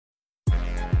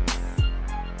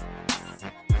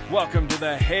Welcome to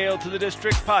the Hail to the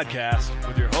District podcast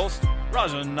with your host,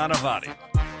 Rajan and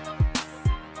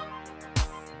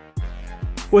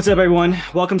What's up, everyone?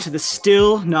 Welcome to the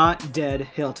Still Not Dead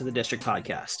Hail to the District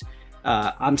podcast.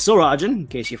 I'm still Rajan, in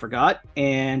case you forgot,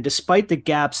 and despite the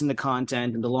gaps in the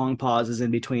content and the long pauses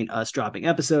in between us dropping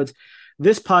episodes,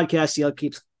 this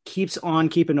podcast keeps on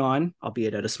keeping on,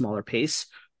 albeit at a smaller pace.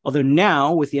 Although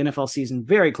now, with the NFL season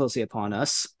very closely upon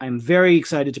us, I'm very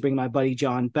excited to bring my buddy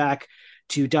John back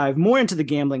to dive more into the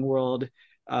gambling world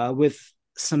with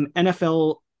some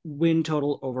NFL win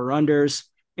total over-unders.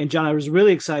 And John, I was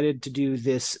really excited to do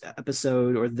this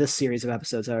episode, or this series of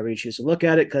episodes, however you choose to look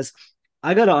at it, because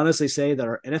I got to honestly say that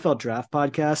our NFL draft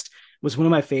podcast was one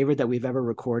of my favorite that we've ever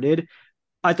recorded.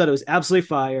 I thought it was absolutely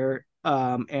fire.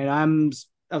 And I'm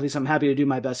happy to do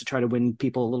my best to try to win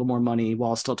people a little more money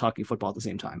while still talking football at the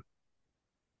same time.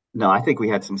 No, I think we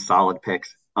had some solid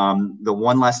picks. The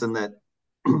one lesson that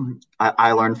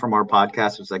I learned from our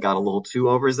podcast was I got a little too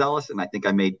overzealous, and I think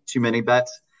I made too many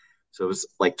bets. So it was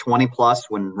like 20 plus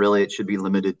when really it should be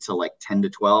limited to like 10 to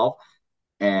 12.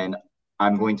 And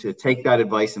I'm going to take that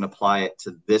advice and apply it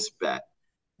to this bet.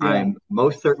 Yeah. I'm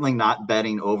most certainly not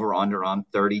betting over under on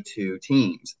 32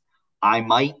 teams. I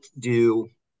might do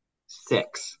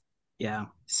 6. Yeah.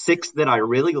 6 that I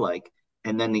really like.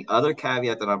 And then the other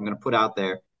caveat that I'm going to put out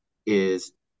there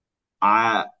is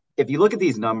if you look at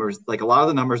these numbers, like a lot of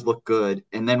the numbers look good.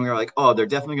 And then we were like, oh, they're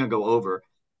definitely going to go over.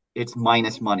 It's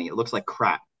minus money. It looks like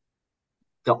crap.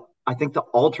 I think the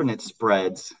alternate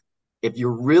spreads, if you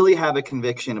really have a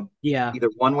conviction of either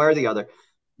one way or the other,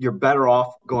 you're better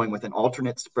off going with an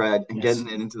alternate spread and getting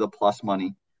it into the plus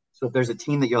money. So if there's a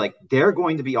team that you're like, they're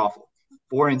going to be awful.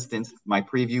 For instance, my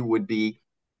preview would be,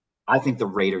 I think the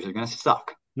Raiders are going to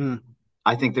suck.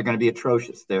 I think they're going to be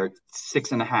atrocious. They're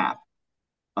 6.5.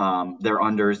 Their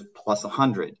unders plus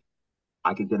 100.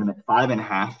 I could get them at 5.5.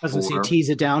 I was going to say tease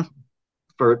it down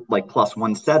for like plus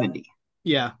 170.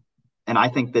 Yeah. And I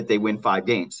think that they win 5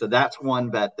 games. So that's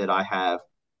one bet that I have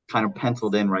kind of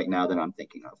penciled in right now that I'm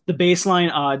thinking of. The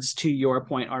baseline odds, to your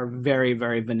point, are very,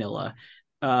 very vanilla,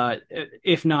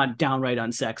 if not downright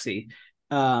unsexy.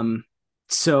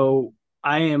 So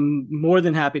I am more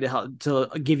than happy to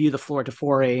give you the floor to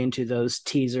foray into those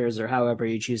teasers or however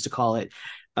you choose to call it.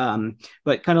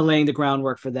 But kind of laying the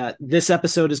groundwork for that. This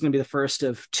episode is going to be the first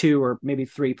of 2 or maybe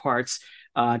 3 parts.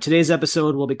 Today's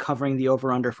episode will be covering the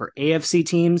over-under for AFC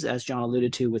teams, as John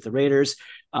alluded to with the Raiders.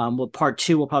 Part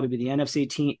 2 will probably be the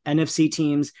NFC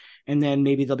teams, and then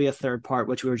maybe there'll be a third part,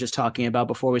 which we were just talking about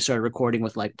before we started recording,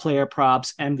 with like player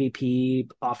props, MVP,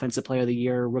 offensive player of the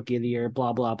year, rookie of the year,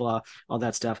 blah, blah, blah, all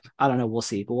that stuff. I don't know. We'll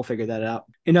see, but we'll figure that out.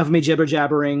 Enough of me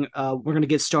jibber-jabbering. We're going to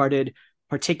get started,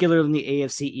 particularly in the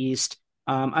AFC East.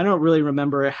 I don't really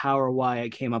remember how or why I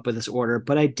came up with this order,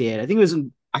 but I did. I think it was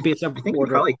based on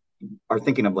order. Probably are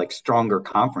thinking of like stronger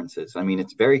conferences. I mean,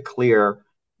 it's very clear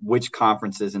which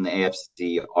conferences in the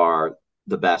AFC are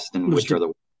the best and which are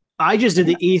the. I just did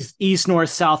the East,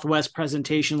 North, Southwest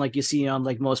presentation like you see on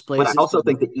like most places. But I also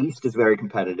think the East is very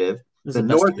competitive. The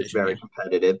North is very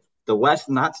competitive. The West,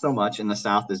 not so much. And the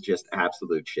South is just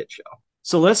absolute shit show.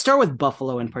 So let's start with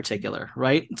Buffalo in particular,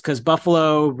 right? Because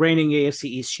Buffalo, reigning AFC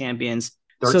East champions.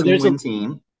 13-win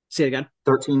team. Say it again.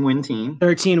 13-win team.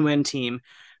 13-win team.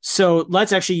 So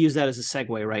let's actually use that as a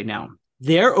segue right now.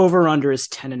 Their over-under is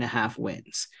 10.5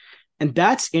 wins. And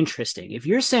that's interesting. If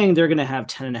you're saying they're going to have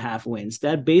 10.5 wins,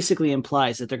 that basically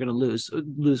implies that they're going to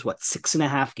lose what,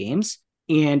 6.5 games?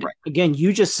 And Again,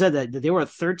 you just said that they were a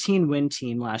 13-win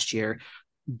team last year.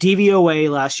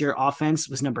 DVOA last year, offense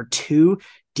was number 2.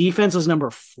 Defense was number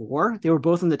 4. They were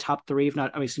both in the top 3,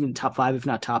 top 5, if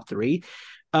not top 3.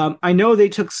 I know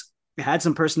they had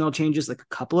some personnel changes, like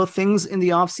a couple of things in the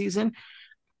offseason.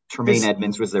 Tremaine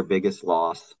Edmonds was their biggest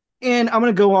loss. And I'm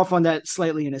going to go off on that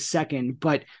slightly in a second,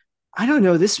 but I don't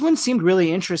know. This one seemed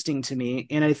really interesting to me.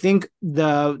 And I think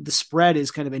the spread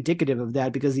is kind of indicative of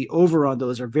that, because the over on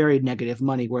those are very negative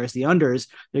money, whereas the unders,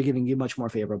 they're giving you much more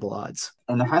favorable odds.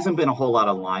 And there hasn't been a whole lot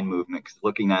of line movement.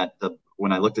 Looking at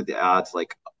when I looked at the odds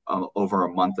like over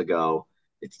a month ago,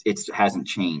 it hasn't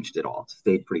changed at all. It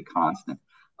stayed pretty constant.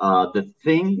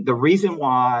 The reason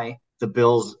why the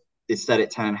Bills is set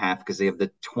at 10.5 because they have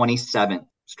the 27th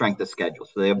strength of schedule.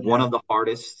 So they have one of the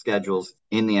hardest schedules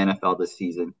in the NFL this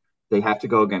season. They have to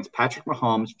go against Patrick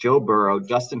Mahomes, Joe Burrow,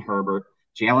 Justin Herbert,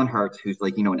 Jalen Hurts, who's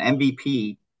like, an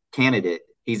MVP candidate.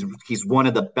 He's one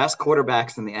of the best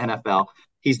quarterbacks in the NFL.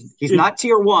 He's not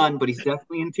tier 1, but he's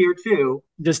definitely in tier 2.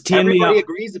 Everybody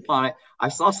agrees upon it. I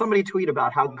saw somebody tweet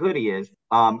about how good he is.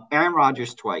 Aaron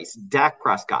Rodgers twice, Dak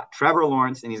Prescott, Trevor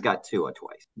Lawrence, and he's got Tua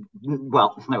twice.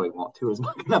 Well, no, he won't. Tua's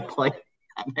not going to play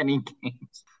that many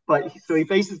games. But so he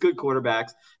faces good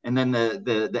quarterbacks, and then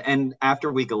the end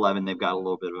after week 11, they've got a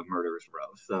little bit of a murderer's row.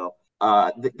 So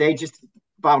they just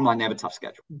bottom line, they have a tough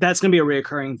schedule. That's going to be a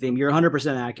reoccurring theme. You're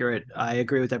 100% accurate. I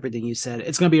agree with everything you said.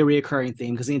 It's going to be a reoccurring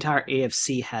theme because the entire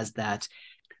AFC has that.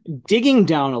 Digging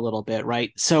down a little bit,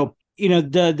 right? So,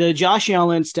 the Josh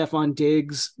Allen, Stephon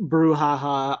Diggs,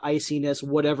 brouhaha, iciness,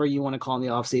 whatever you want to call in the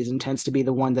offseason tends to be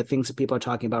the one that things that people are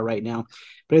talking about right now.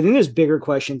 But I think there's bigger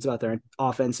questions about their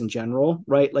offense in general,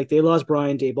 right? Like they lost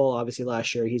Brian Daboll, obviously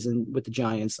last year. He's in with the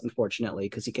Giants, unfortunately,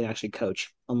 because he can actually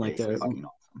coach, unlike their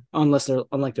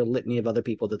litany of other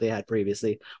people that they had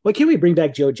previously. Why can't we bring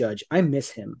back Joe Judge? I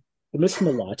miss him. I miss him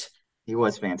a lot. He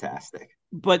was fantastic.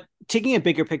 But taking a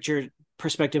bigger picture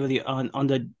perspective of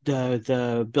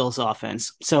the Bills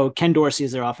offense. So Ken Dorsey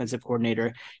is their offensive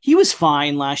coordinator. He was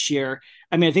fine last year.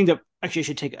 I mean, I think that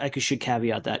actually I should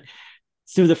caveat that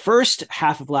through the first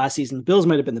half of last season, the Bills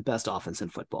might have been the best offense in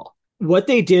football. What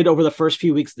they did over the first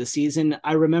few weeks of the season,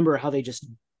 I remember how they just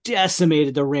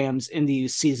decimated the Rams in the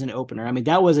season opener. I mean,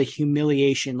 that was a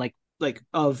humiliation, like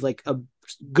of a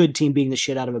good team beating the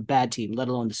shit out of a bad team, let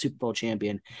alone the Super Bowl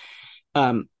champion.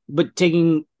 But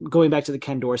going back to the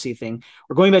Ken Dorsey thing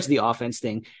or going back to the offense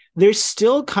thing, there's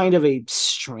still kind of a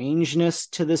strangeness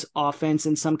to this offense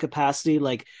in some capacity.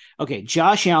 Like, okay,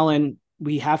 Josh Allen,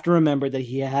 we have to remember that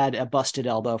he had a busted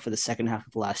elbow for the second half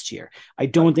of last year. I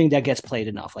don't think that gets played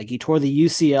enough. Like he tore the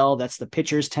UCL, that's the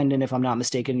pitcher's tendon, if I'm not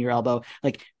mistaken, in your elbow.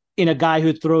 Like in a guy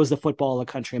who throws the football a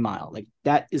country mile, like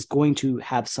that is going to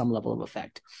have some level of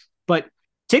effect. But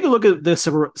take a look at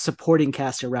the supporting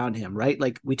cast around him, right?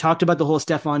 Like we talked about the whole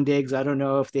Stephon Diggs. I don't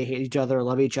know if they hate each other or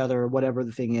love each other or whatever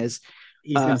the thing is.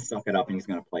 He's going to suck it up and he's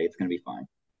going to play. It's going to be fine.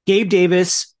 Gabe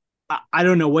Davis, I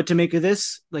don't know what to make of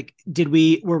this. Like,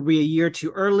 were we a year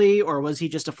too early or was he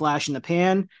just a flash in the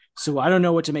pan? So I don't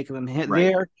know what to make of him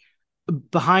there.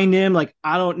 Behind him, like,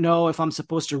 I don't know if I'm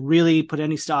supposed to really put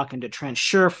any stock into Trent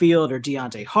Sherfield or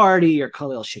Deontay Hardy or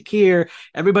Khalil Shakir.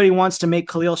 Everybody wants to make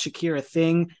Khalil Shakir a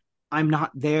thing. I'm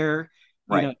not there,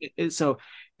 right. So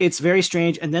it's very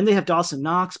strange. And then they have Dawson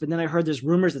Knox, but then I heard there's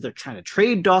rumors that they're trying to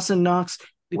trade Dawson Knox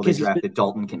because they drafted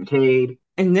Dalton Kincaid.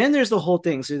 And then there's the whole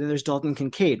thing. So then there's Dalton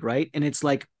Kincaid, right? And it's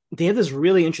like they have this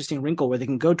really interesting wrinkle where they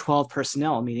can go 12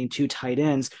 personnel, meaning 2 tight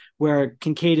ends, where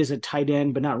Kincaid is a tight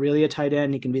end, but not really a tight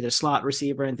end. He can be their slot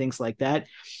receiver and things like that.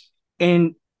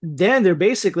 And then they're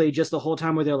basically just the whole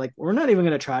time where they're like, we're not even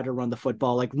going to try to run the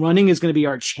football. Like running is going to be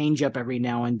our changeup every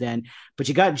now and then. But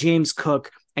you got James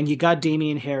Cook and you got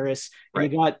Damian Harris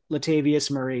and you got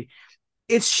Latavius Murray.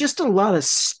 It's just a lot of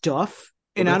stuff.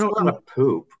 And I don't know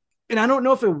poop. And I don't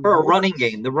know if it for a running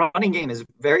game. The running game is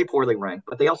very poorly ranked,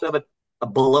 but they also have a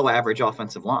below average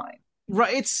offensive line.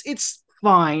 Right. It's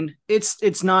fine.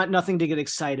 It's not nothing to get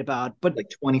excited about, but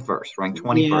like 21st, ranked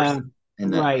 21st in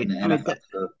the NFL.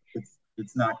 So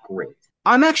it's not great.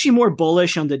 I'm actually more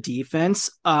bullish on the defense.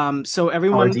 So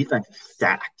everyone, our defense is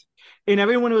stacked. And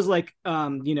everyone was like,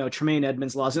 Tremaine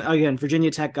Edmonds lost. Again,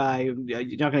 Virginia Tech guy. You're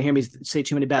not going to hear me say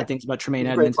too many bad things about Tremaine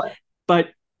Edmonds. But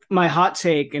my hot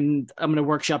take, and I'm going to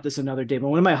workshop this another day, but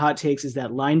one of my hot takes is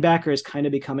that linebacker is kind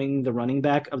of becoming the running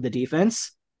back of the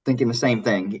defense. Thinking the same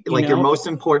thing. Your most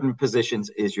important positions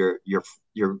is your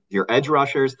edge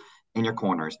rushers and your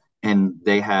corners, and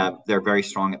they're very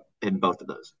strong in both of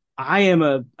those. I'm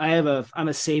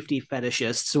a safety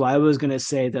fetishist, so I was going to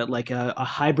say that like a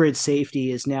hybrid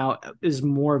safety is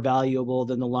more valuable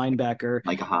than the linebacker.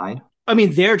 Like a Hyde? I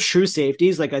mean, they're true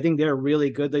safeties. Like, I think they're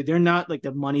really good. Like, they're not like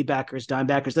the money backers, dime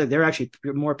backers. They're actually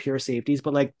more pure safeties.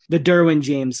 But like the Derwin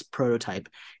James prototype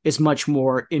is much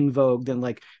more in vogue than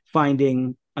like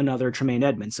finding another Tremaine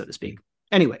Edmonds, so to speak.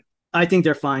 Anyway, I think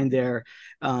they're fine there.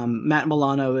 Matt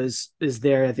Milano is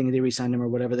there. I think they re-signed him or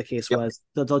whatever the case was.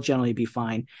 They'll generally be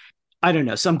fine. I don't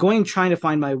know. So I'm trying to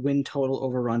find my win total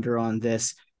over-under on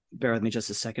this. Bear with me just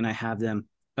a second. I have them.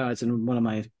 It's in one of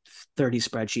my 30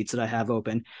 spreadsheets that I have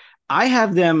open. I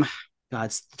have them,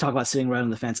 talk about sitting right on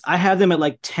the fence. I have them at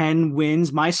like 10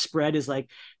 wins. My spread is like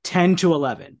 10 to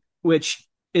 11, which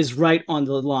is right on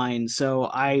the line. So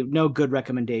I know good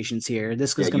recommendations here.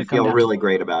 This is going to come feel really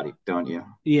great about it, don't you?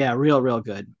 Yeah, real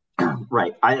good.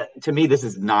 Right. To me, this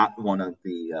is not one of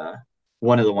the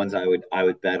ones I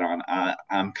would bet on.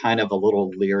 I'm kind of a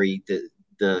little leery.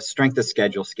 The strength of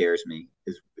schedule scares me.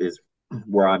 Is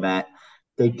where I'm at.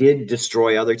 They did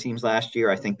destroy other teams last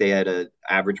year. I think they had an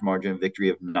average margin of victory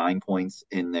of 9 points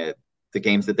in the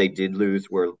games that they did lose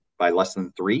were by less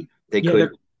than 3. They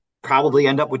could probably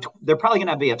end up with. They're probably going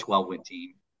to be a 12-win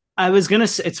team. I was going to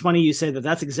say, it's funny you say that.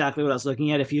 That's exactly what I was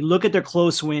looking at. If you look at their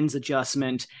close wins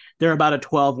adjustment, they're about a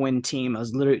 12-win team. I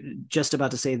was literally just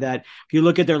about to say that. If you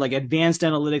look at their like advanced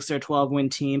analytics, they're a 12-win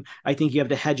team. I think you have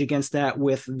to hedge against that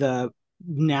with the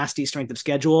nasty strength of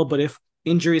schedule. But if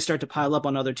injuries start to pile up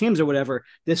on other teams or whatever,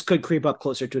 this could creep up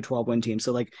closer to a 12-win team.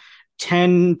 So like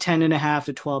 10 and a half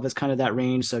to 12 is kind of that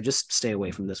range. So just stay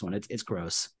away from this one. It's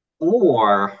gross.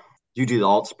 Or you do the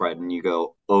alt spread and you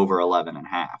go over 11 and a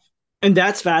half. And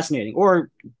that's fascinating. Or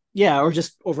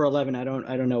just over 11. I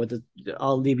don't know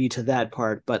I'll leave you to that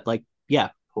part, but like, yeah.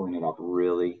 Pulling it up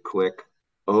really quick.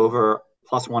 Over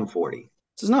plus 140.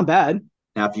 This is not bad.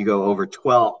 Now, if you go over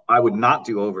 12, I would not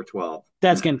do over 12.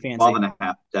 That's getting fancy. 12 and a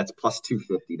half, that's plus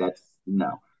 250. That's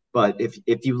no. But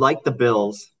if you like the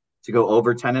Bills to go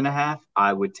over 10 and a half,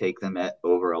 I would take them at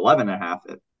over 11 and a half.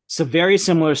 So very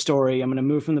similar story. I'm going to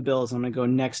move from the Bills. I'm going to go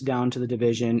next down to the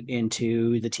division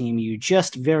into the team you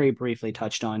just very briefly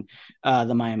touched on,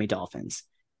 the Miami Dolphins.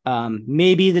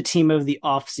 Maybe the team of the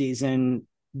offseason,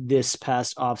 this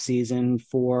past offseason,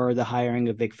 for the hiring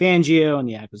of Vic Fangio and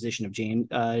the acquisition of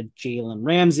Jalen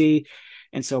Ramsey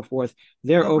and so forth.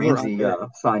 They're over Ramsey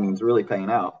signing's really paying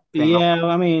out.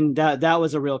 I mean, that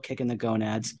was a real kick in the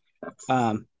gonads.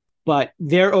 But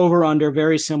their over under,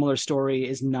 very similar story,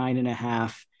 is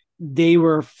 9.5. They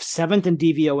were 7th in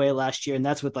DVOA last year, and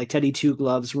that's with like Teddy Two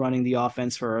Gloves running the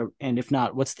offense and if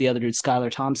not, what's the other dude, Skylar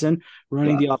Thompson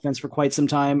running the offense for quite some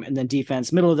time, and then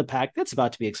defense middle of the pack. That's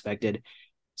about to be expected.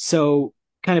 So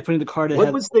kind of putting the card ahead.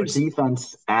 What was their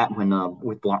defense at when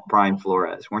with Brian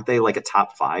Flores? Weren't they like a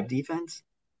top 5 defense?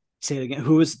 Say it again.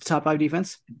 Who was the top 5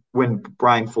 defense when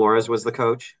Brian Flores was the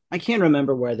coach? I can't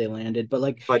remember where they landed,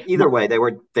 but either way, they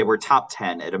were top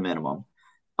 10 at a minimum.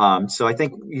 So I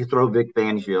think you throw Vic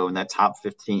Fangio in that top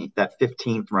 15, that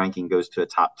 15th ranking goes to a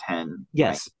top 10.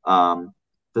 Yes.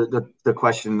 The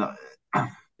question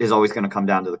is always going to come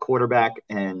down to the quarterback,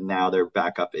 and now their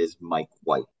backup is Mike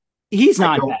White. He's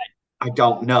not bad. I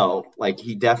don't know. Like,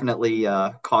 he definitely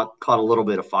caught a little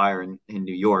bit of fire in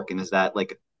New York. And is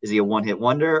he a one-hit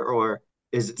wonder, or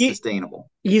is it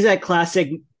sustainable? He's that classic,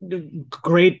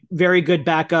 great, very good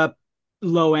backup,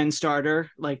 low-end starter,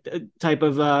 like type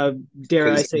of,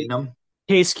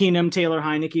 Case Keenum, Taylor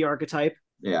Heineke archetype.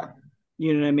 Yeah.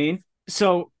 You know what I mean?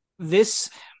 So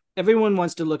everyone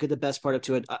wants to look at the best part of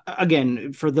Tua.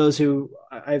 Again, for those who,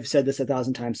 I've said this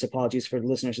 1,000 times, so apologies for the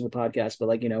listeners of the podcast,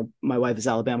 but my wife is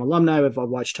Alabama alumni. I've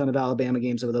watched a ton of Alabama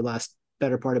games over the last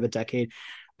better part of a decade.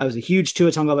 I was a huge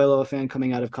Tua Tagovailoa fan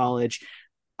coming out of college.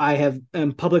 I have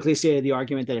publicly stated the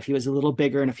argument that if he was a little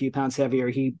bigger and a few pounds heavier,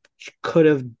 he could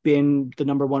have been the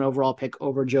number 1 overall pick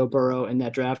over Joe Burrow in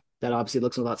that draft. That obviously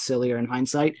looks a lot sillier in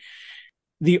hindsight.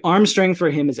 The arm strength for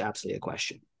him is absolutely a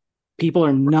question. People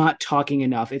are not talking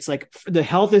enough. It's like the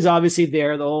health is obviously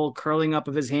there, the whole curling up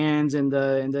of his hands and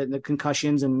the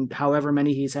concussions and however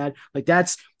many he's had. Like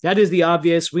that is the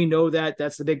obvious. We know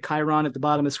that's the big chyron at the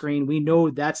bottom of the screen. We know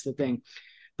that's the thing.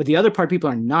 But the other part people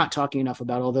are not talking enough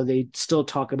about, although they still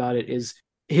talk about it, is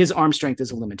his arm strength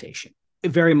is a limitation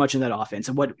very much in that offense.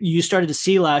 And what you started to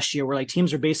see last year where like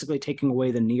teams are basically taking away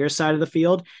the near side of the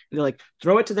field. And they're like,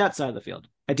 throw it to that side of the field.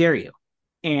 I dare you.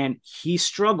 And he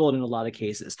struggled in a lot of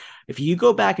cases. If you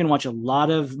go back and watch a lot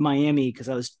of Miami,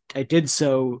 because I did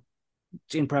so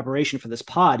in preparation for this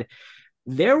pod,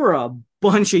 there were a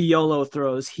bunch of YOLO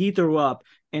throws he threw up,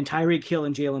 and Tyreek Hill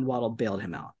and Jalen Waddle bailed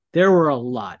him out. There were a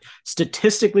lot.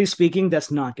 Statistically speaking, that's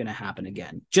not going to happen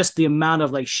again. Just the amount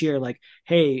of sheer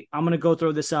hey, I'm going to go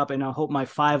throw this up and I hope my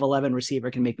 5'11"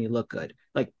 receiver can make me look good.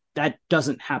 That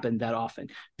doesn't happen that often.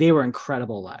 They were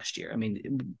incredible last year. I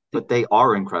mean, but they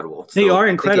are incredible. They are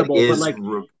incredible. It is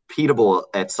repeatable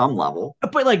at some level.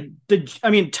 But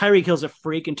Tyreek Hill's a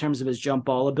freak in terms of his jump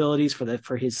ball abilities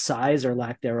for his size or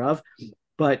lack thereof.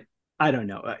 But I don't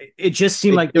know. It just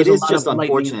seemed like there's a lot just of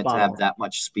unfortunate to have that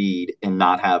much speed and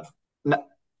not have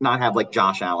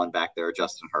Josh Allen back there or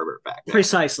Justin Herbert back there.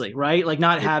 Precisely, right?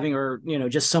 Not having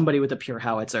just somebody with a pure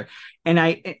howitzer. And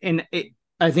I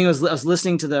think I was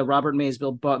listening to the Robert Mays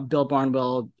Bill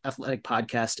Barnwell Athletic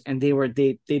podcast, and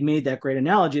they made that great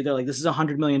analogy. They're like, this is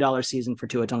 $100 million season for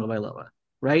Tua Tagovailoa,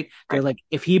 right? They're like,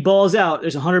 if he balls out,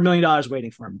 there's $100 million waiting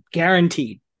for him,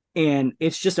 guaranteed. And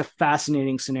it's just a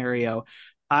fascinating scenario.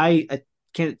 I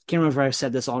can't remember if I've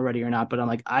said this already or not, but I'm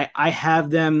like, I have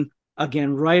them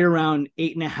again right around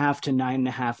 8.5 to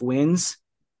 9.5 wins,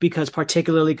 because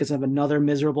I have another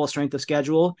miserable strength of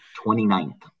schedule.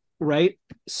 29th. Right.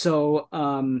 So,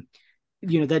 that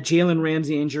Jalen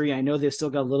Ramsey injury, I know they've still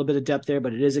got a little bit of depth there,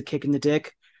 but it is a kick in the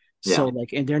dick. So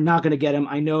and they're not going to get him.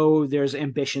 I know there's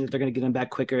ambition that they're going to get him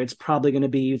back quicker. It's probably going to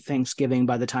be Thanksgiving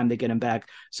by the time they get him back.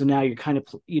 So now you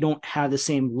don't have the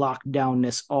same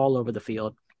lockdownness all over the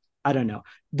field. I don't know.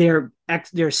 They're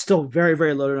still very,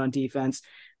 very loaded on defense.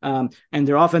 And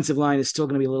their offensive line is still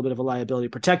going to be a little bit of a liability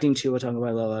protecting Tua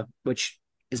Tagovailoa, which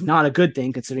is not a good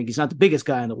thing considering he's not the biggest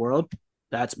guy in the world.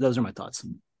 Those are my thoughts.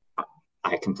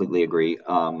 I completely agree.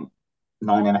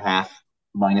 9.5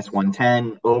 minus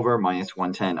 110 over, minus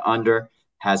 110 under,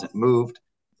 hasn't moved.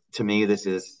 To me,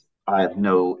 I have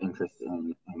no interest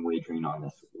in wagering on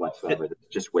this whatsoever. There's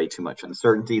just way too much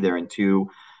uncertainty. They're in too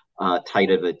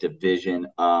tight of a division.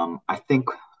 I think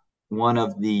one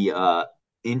of the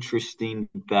interesting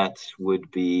bets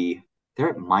would be they're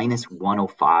at minus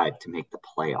 105 to make the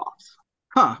playoffs.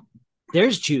 Huh.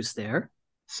 There's juice there.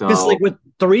 So because with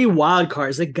 3 wild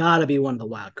cards, they gotta be one of the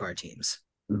wild card teams.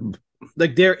 Mm-hmm.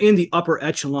 They're in the upper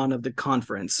echelon of the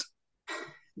conference.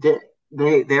 They're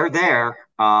there.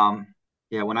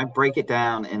 When I break it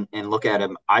down and look at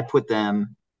them, I put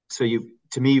them. So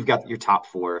to me, you've got your top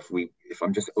 4. If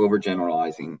I'm just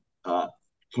overgeneralizing,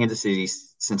 Kansas City,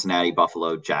 Cincinnati,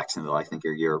 Buffalo, Jacksonville, I think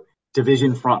are your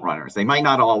division front runners. They might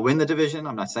not all win the division.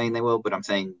 I'm not saying they will, but I'm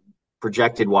saying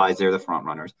projected wise, they're the front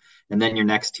runners. And then your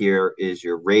next tier is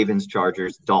your Ravens,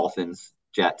 Chargers, Dolphins,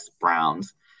 Jets,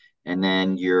 Browns. And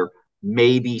then your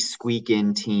maybe squeak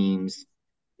in teams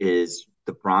is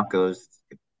the Broncos,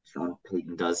 if Sean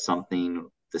Payton does something,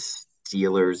 the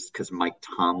Steelers, because Mike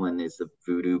Tomlin is the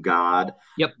voodoo god.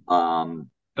 Yep.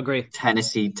 Agree.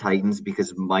 Tennessee Titans,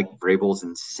 because Mike Vrabel's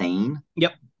insane.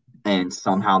 Yep. And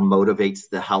somehow motivates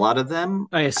the hell out of them.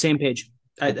 Oh, yeah, same page.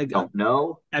 I don't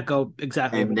know. Echo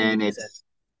exactly. And then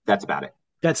that's about it.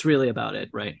 That's really about it,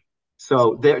 right?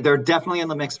 So they're definitely in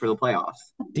the mix for the playoffs.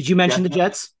 Did you mention the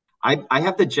Jets? I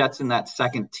have the Jets in that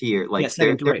second tier.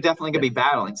 They're definitely going to be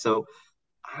battling. So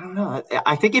I don't know.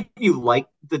 I think if you like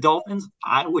the Dolphins,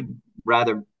 I would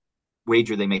rather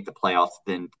wager they make the playoffs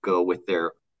than go with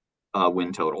their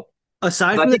win total.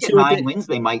 Aside from the 9 wins,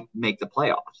 they might make the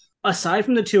playoffs. Aside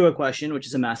from the Tua question, which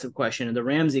is a massive question, and the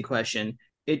Ramsey question,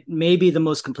 it may be the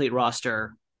most complete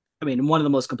roster. I mean, one of the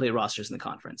most complete rosters in the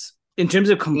conference. In terms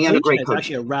of completion, it's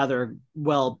actually a rather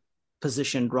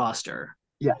well-positioned roster.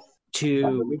 Yes.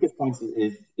 The weakest points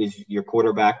is your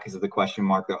quarterback because of the question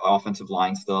mark. The offensive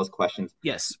line still has questions.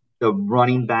 Yes. The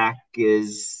running back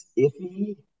is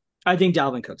iffy. I think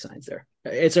Dalvin Cook signs there.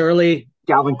 It's early.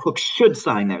 Dalvin Cook should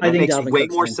sign there. That makes way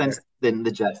more sense there than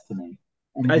the Jets to me.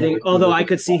 I think, although I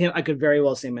could see him, I could very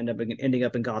well see him ending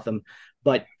up in Gotham,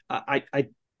 but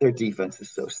their defense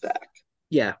is so stacked.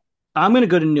 Yeah, I'm going to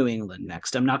go to New England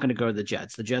next. I'm not going to go to the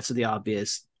Jets. The Jets are the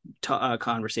obvious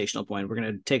conversational point. We're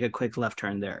going to take a quick left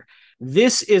turn there.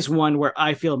 This is one where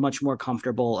I feel much more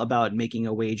comfortable about making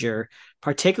a wager,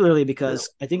 particularly because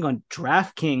I think on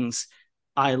DraftKings,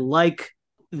 I like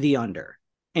the under.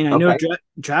 And I know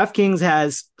DraftKings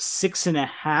has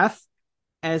 6.5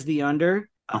 as the under.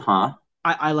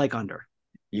 I like under.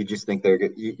 You just think they're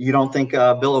good. You don't think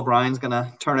Bill O'Brien's going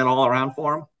to turn it all around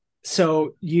for him?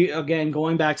 So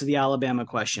going back to the Alabama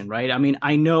question, right? I mean,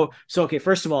 I know. So, okay,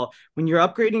 first of all, when you're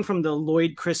upgrading from the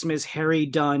Lloyd Christmas, Harry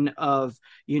Dunn of,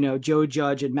 Joe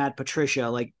Judge and Matt Patricia,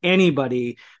 like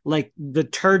anybody, like the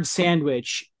turd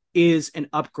sandwich is an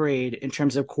upgrade in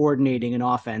terms of coordinating an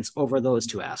offense over those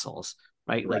two assholes,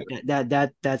 right? Like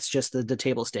that's just the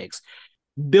table stakes.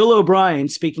 Bill O'Brien,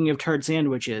 speaking of turd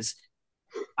sandwiches,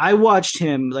 I watched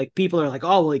him, like people are like,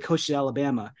 oh, well, he coached at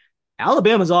Alabama.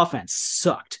 Alabama's offense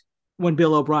sucked when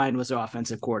Bill O'Brien was their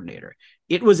offensive coordinator.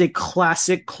 It was a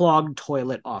classic clogged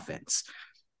toilet offense.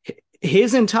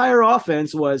 His entire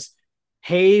offense was,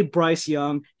 hey, Bryce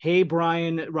Young, hey,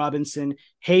 Brian Robinson,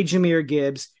 hey, Jahmyr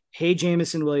Gibbs, hey,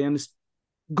 Jamison Williams,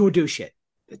 go do shit.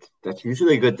 That's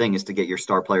usually a good thing, is to get your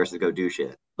star players to go do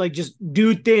shit. Like just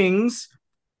do things,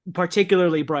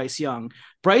 particularly Bryce Young.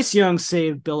 Bryce Young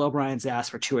saved Bill O'Brien's ass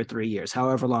for 2 or 3 years,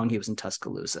 however long he was in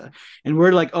Tuscaloosa. And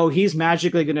we're like, oh, he's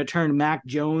magically going to turn Mac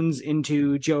Jones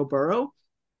into Joe Burrow.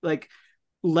 Like,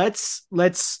 let's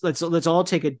all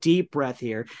take a deep breath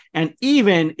here. And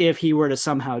even if he were to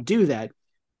somehow do that,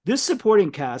 this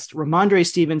supporting cast, Ramondre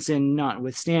Stevenson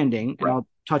notwithstanding, and I'll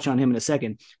touch on him in a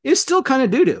second, is still kind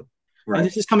of doo-doo. Right. And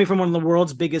this is coming from one of the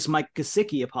world's biggest Mike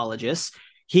Gesicki apologists.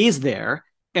 He's there,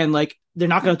 and like, they're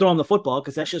not going to throw him the football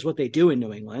because that's just what they do in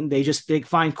New England. They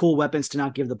find cool weapons to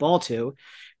not give the ball to.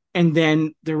 And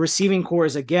then the receiving core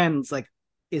is, again, it's like,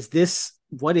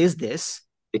 what is this?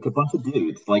 It's a bunch of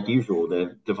dudes, like usual.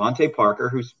 The Devontae Parker,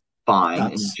 who's fine,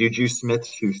 and Juju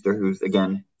Smith-Schuster, who's,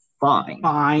 again, fine.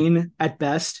 Fine at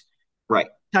best. Right.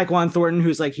 Tyquan Thornton,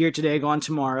 who's like here today, gone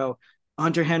tomorrow.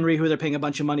 Hunter Henry, who they're paying a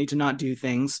bunch of money to not do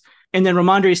things. And then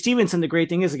Ramondre Stevenson, the great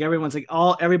thing is like everyone's like,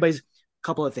 everybody's a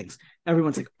couple of things.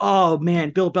 Everyone's like, oh man,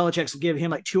 Bill Belichick's give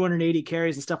him like 280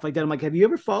 carries and stuff like that. I'm like, have you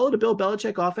ever followed a Bill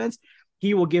Belichick offense?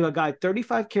 He will give a guy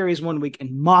 35 carries one week and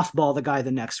mothball the guy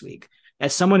the next week.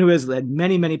 As someone who has led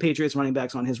many, many Patriots running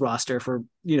backs on his roster for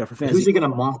fantasy. Who's he going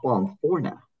to mothball him for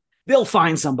now? They'll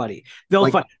find somebody.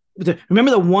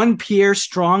 Remember the one Pierre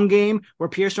Strong game where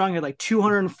Pierre Strong had like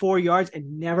 204 yards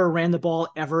and never ran the ball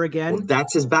ever again? Well,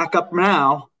 that's his backup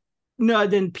now. No,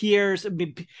 then there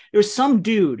was some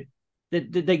dude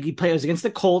that he played. It was against the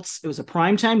Colts. It was a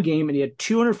primetime game, and he had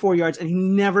 204 yards, and he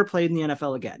never played in the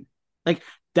NFL again. Like,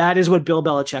 that is what Bill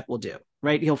Belichick will do,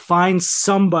 right? He'll find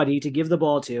somebody to give the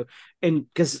ball to, and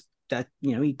because that,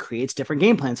 he creates different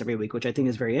game plans every week, which I think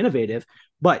is very innovative.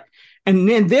 And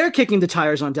then they're kicking the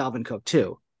tires on Dalvin Cook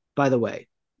too, by the way.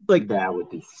 Like, that would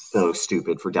be so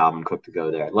stupid for Dalvin Cook to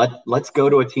go there. Let's go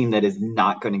to a team that is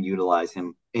not going to utilize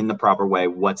him in the proper way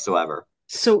whatsoever.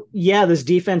 So yeah, this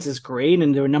defense is great,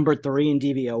 and they were number 3 in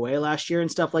DVOA last year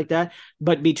and stuff like that.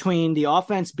 But between the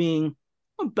offense being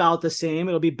about the same,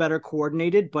 it'll be better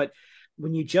coordinated. But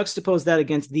when you juxtapose that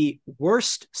against the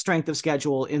worst strength of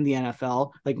schedule in the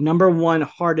NFL, like number 1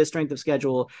 hardest strength of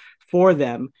schedule for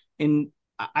them, and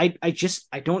I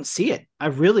don't see it. I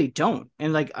really don't.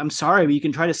 And like, I'm sorry, but you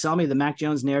can try to sell me the Mac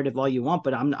Jones narrative all you want,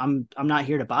 but I'm not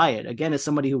here to buy it. Again, as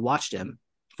somebody who watched him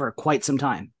for quite some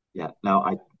time. Yeah, no,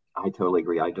 I totally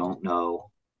agree. I don't know.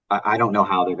 I don't know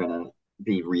how they're going to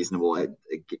be reasonable.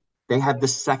 They have the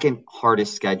second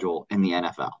hardest schedule in the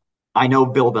NFL. I know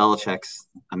Bill Belichick's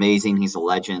amazing. He's a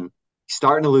legend. He's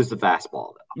starting to lose the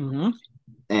fastball, though. Mm-hmm.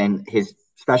 And his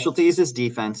specialty is his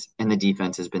defense, and the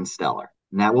defense has been stellar.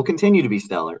 And that will continue to be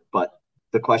stellar, but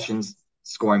the question's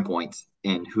scoring points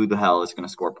and who the hell is going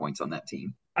to score points on that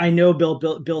team. I know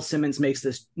Bill Simmons makes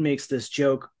this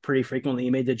joke pretty frequently. He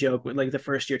made the joke with like the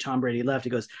first year Tom Brady left. He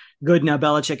goes, good, now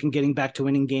Belichick and getting back to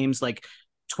winning games like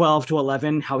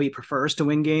 12-11, how he prefers to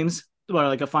win games, or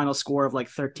like a final score of like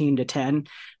 13-10.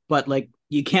 But like,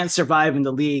 you can't survive in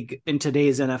the league in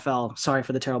today's NFL. Sorry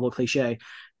for the terrible cliche,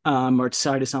 or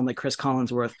sorry to sound like Chris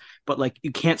Collinsworth, but like,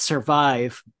 you can't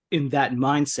survive in that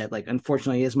mindset, like,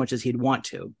 unfortunately, as much as he'd want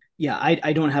to. Yeah,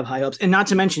 I don't have high hopes. And not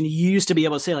to mention, you used to be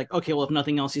able to say like, okay, well, if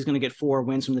nothing else, he's going to get 4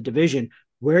 wins from the division.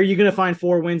 Where are you going to find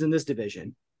 4 wins in this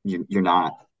division? You're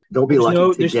not. They'll be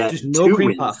lucky to get no 2 cream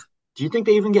wins. puff. Do you think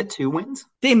they even get 2 wins?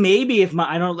 They maybe, if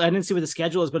I didn't see what the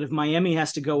schedule is, but if Miami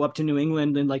has to go up to New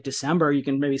England in like December, you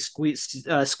can maybe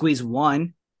squeeze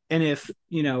 1. And if,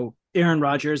 Aaron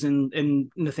Rodgers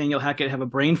and Nathaniel Hackett have a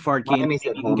brain fart game, you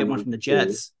can get 1 from the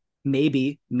Jets.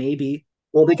 Maybe.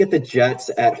 Well, they get the Jets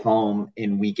at home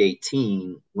in week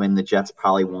 18 when the Jets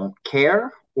probably won't care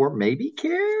or maybe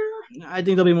care. I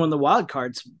think they'll be one of the wild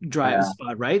cards drive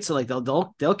spot, right? So like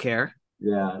they'll care.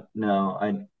 Yeah,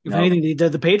 no. If anything,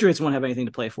 the Patriots won't have anything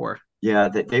to play for. Yeah,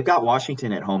 they've got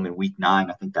Washington at home in week 9.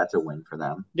 I think that's a win for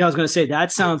them. Yeah, I was going to say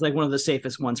that sounds like one of the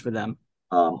safest ones for them.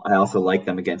 I also like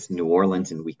them against New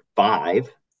Orleans in week 5.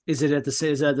 Is it at the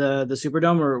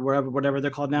Superdome or whatever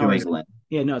they're called now? New England.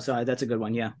 Yeah, no, so that's a good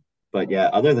one. Yeah. But yeah,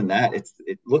 other than that,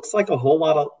 it looks like a whole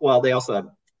lot of. Well, they also have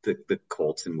the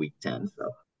Colts in week 10,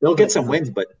 so they'll get some wins.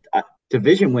 But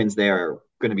division wins there are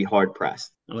going to be hard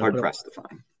pressed to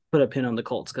find. Put a pin on the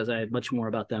Colts because I had much more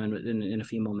about them in a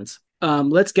few moments.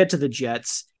 Let's get to the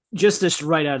Jets. Just this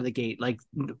right out of the gate, like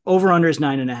over under is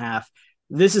 9.5.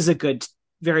 This is a good,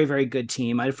 very, very good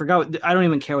team. I forgot. I don't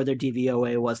even care what their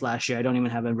DVOA was last year. I don't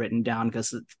even have it written down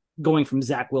because going from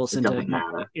Zach Wilson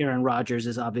to Aaron Rodgers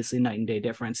is obviously night and day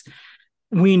difference.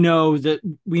 We know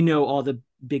all the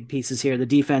big pieces here. The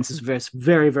defense is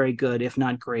very, very good, if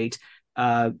not great.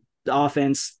 The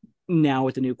offense now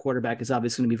with the new quarterback is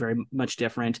obviously going to be very much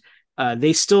different.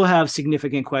 They still have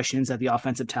significant questions at the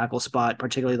offensive tackle spot,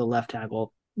 particularly the left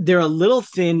tackle. They're a little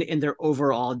thin in their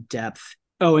overall depth.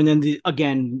 Oh, and then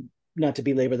again, not to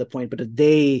belabor the point, but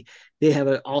they have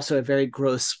also a very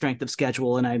gross strength of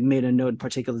schedule. And I made a note in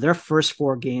particular, their first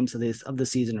 4 games of the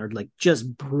season are like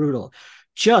just brutal,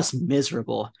 just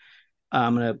miserable.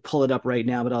 I'm going to pull it up right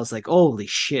now, but I was like, holy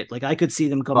shit. Like I could see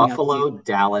them going Buffalo,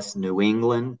 Dallas, New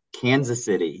England, Kansas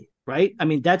City. Right. I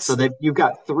mean, that's so that you've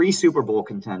got 3 Super Bowl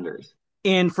contenders.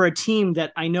 And for a team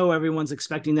that I know everyone's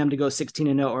expecting them to go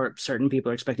 16-0, or certain people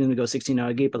are expecting them to go 16-0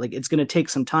 a gate, but like it's going to take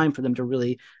some time for them to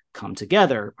really come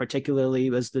together,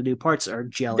 particularly as the new parts are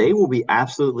gelling. They will be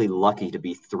absolutely lucky to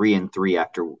be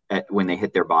 3-3 when they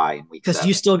hit their bye in week 7.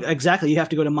 Because you have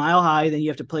to go to Mile High, then you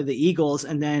have to play the Eagles,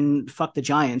 and then fuck the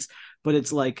Giants. But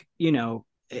it's like,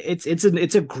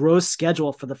 it's a gross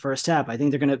schedule for the first half. I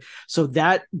think they're going to, so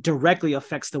that directly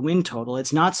affects the win total.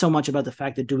 It's not so much about the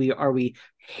fact that are we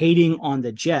hating on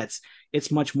the Jets? It's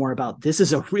much more about this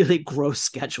is a really gross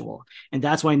schedule. And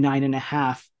that's why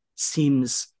 9.5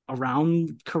 seems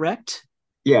around correct.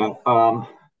 Yeah.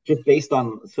 Just based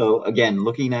on, so again,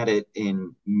 looking at it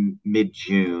in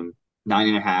mid-June,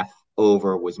 9.5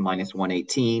 over was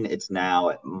 -118. It's now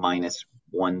at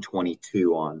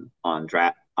 -122 on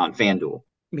FanDuel.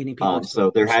 Meaning people.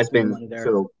 So there has been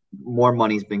more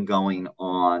money's been going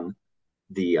on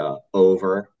the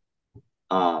over.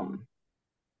 But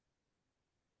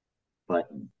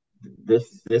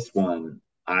this one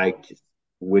I just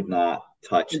would not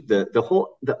touch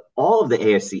all of the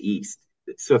AFC East.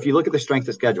 So if you look at the strength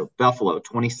of schedule, Buffalo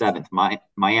 27th,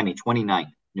 Miami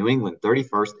 29th, New England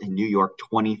 31st, and New York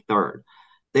 23rd.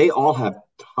 They all have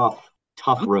tough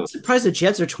roads. I'm surprised the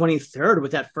Jets are 23rd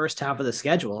with that first half of the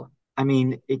schedule. I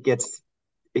mean, it gets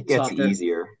softer.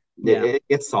 Easier. Yeah. It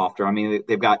gets softer. I mean,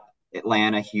 they've got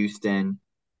Atlanta, Houston,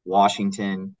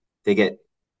 Washington. They get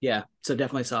so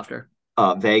definitely softer.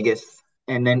 Vegas,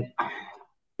 and then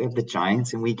they have the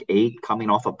Giants in week 8 coming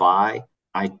off a bye.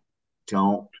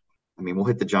 We'll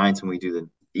hit the Giants when we do the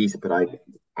East, but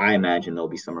I imagine there'll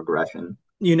be some regression.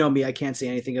 You know me, I can't say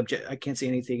anything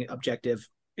objective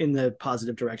in the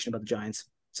positive direction about the Giants.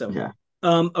 So yeah.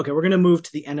 Okay, we're gonna move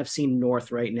to the NFC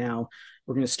North right now.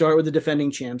 We're gonna start with the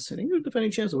defending champs. I think they're defending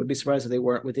champs. I would be surprised if they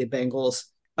weren't with the Bengals.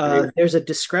 There's a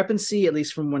discrepancy, at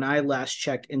least from when I last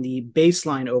checked, in the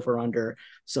baseline over under.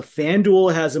 So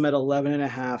FanDuel has them at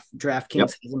 11.5.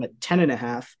 DraftKings has them at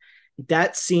 10.5.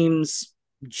 That seems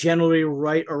generally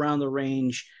right around the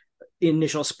range.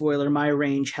 Initial spoiler, my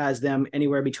range has them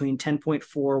anywhere between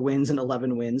 10.4 wins and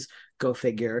 11 wins. Go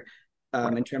figure.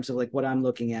 In terms of like what I'm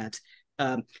looking at.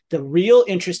 The real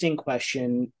interesting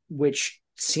question, which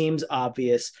seems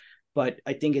obvious, but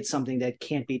I think it's something that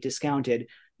can't be discounted.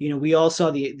 We all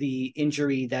saw the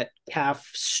injury, that calf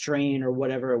strain or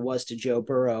whatever it was to Joe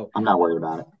Burrow. I'm not worried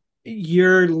about it.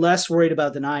 You're less worried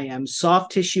about than I am.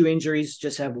 Soft tissue injuries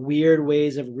just have weird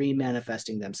ways of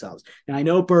remanifesting themselves. And I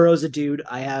know Burrow's a dude.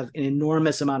 I have an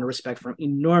enormous amount of respect for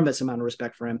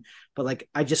him. But like,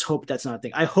 I just hope that's not a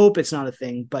thing. I hope it's not a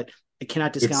thing, but I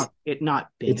cannot discount it not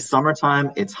being. It's summertime.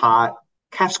 It's hot.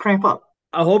 Calves cramp up.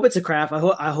 I hope it's a craft.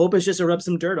 I hope it's just to rub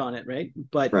some dirt on it, right?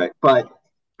 But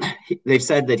they've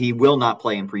said that he will not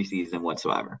play in preseason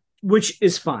whatsoever. Which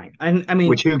is fine. I mean,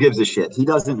 which who gives a shit? He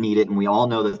doesn't need it, and we all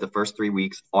know that the first 3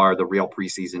 weeks are the real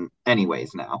preseason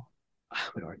anyways now. I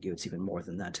would argue it's even more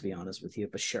than that, to be honest with you,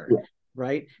 but sure. Yeah.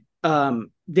 Right?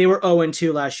 They were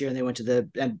 0-2 last year, and they went to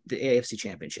the AFC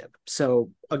Championship.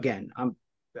 So, again, I'm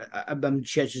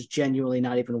just genuinely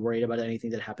not even worried about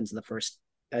anything that happens in the first,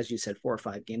 as you said, 4 or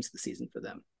 5 games of the season for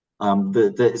them.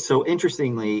 So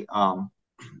interestingly,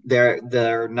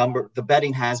 their number, the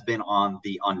betting has been on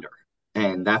the under.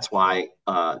 And that's why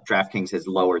DraftKings has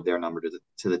lowered their number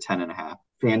to the 10.5.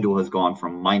 FanDuel has gone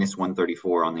from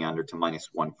 -134 on the under to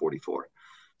 -144.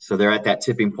 So they're at that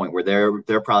tipping point where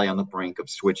they're probably on the brink of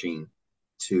switching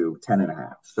to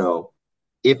 10.5. So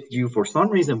if you, for some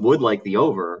reason, would like the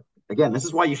over, again, this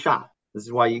is why you shop. This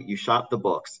is why you shop the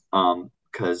books,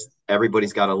 because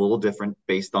everybody's got a little different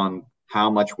based on how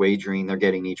much wagering they're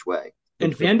getting each way.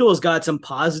 And FanDuel's got some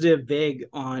positive big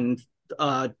on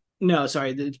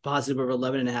it's positive over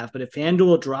 11.5. But if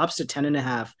FanDuel drops to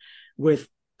 10.5 with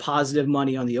positive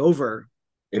money on the over,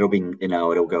 it'll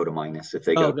go to minus if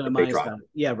they go to minus.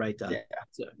 Yeah, right.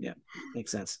 So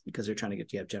makes sense because they're trying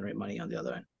to generate money on the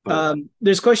other end.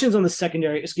 There's questions on the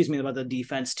secondary, about the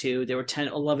defense too. They were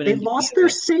 10-11. They lost their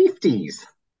safeties.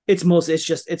 It's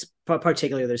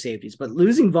particularly their safeties, but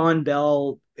losing Von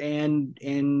Bell and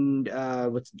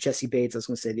with Jesse Bates, I was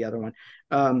going to say the other one.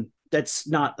 That's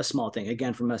not a small thing,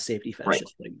 again, from a safety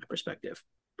perspective.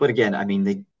 But again, I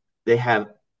mean, they have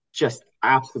just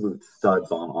absolute studs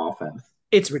on offense.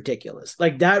 It's ridiculous.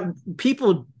 Like that,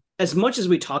 people, as much as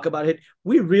we talk about it,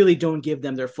 we really don't give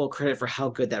them their full credit for how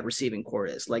good that receiving core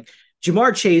is. Like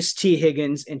Jamar Chase, T.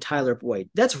 Higgins, and Tyler Boyd.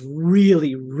 That's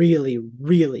really, really,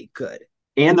 really good.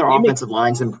 And their offensive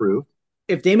line's improved.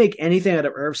 If they make anything out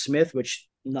of Irv Smith, which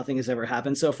nothing has ever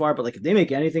happened so far, but like if they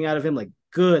make anything out of him, like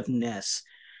goodness.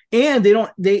 And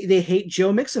they hate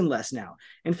Joe Mixon less now.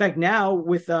 In fact, now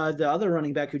with the other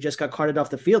running back who just got carted off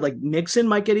the field, like Mixon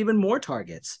might get even more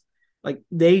targets. Like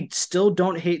they still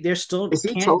don't hate. They're still is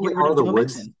he totally out of the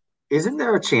woods? Mixon. Isn't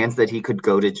there a chance that he could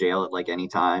go to jail at like any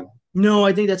time? No,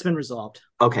 I think that's been resolved.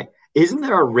 Okay. Isn't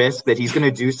there a risk that he's going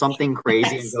to do something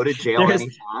crazy and go to jail any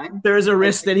time? There is a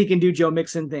risk that he can do Joe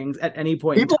Mixon things at any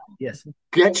point. People yes,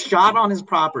 get shot on his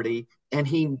property and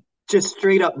he just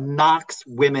straight up knocks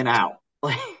women out.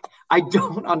 Like, I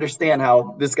don't understand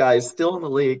how this guy is still in the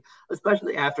league,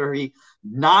 especially after he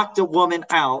knocked a woman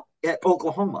out at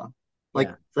Oklahoma. Like,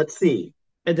 Yeah. let's see.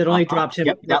 And that only dropped him.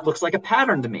 Yep, that looks like a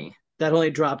pattern to me. That only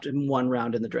dropped him one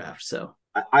round in the draft. So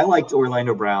I liked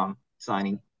Orlando Brown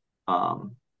signing,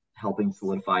 helping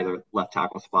solidify the left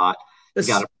tackle spot. You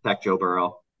got to protect Joe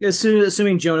Burrow.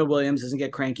 Assuming Jonah Williams doesn't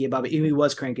get cranky about it, he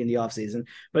was cranky in the offseason,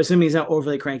 but assuming he's not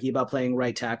overly cranky about playing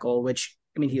right tackle, which,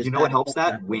 I mean, he was. You know what helps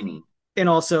that? Tackle. Winning. And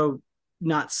also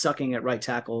not sucking at right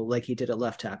tackle like he did at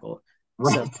left tackle.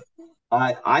 Right.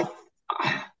 So.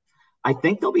 I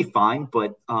think they'll be fine,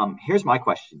 but here's my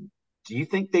question. Do you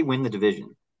think they win the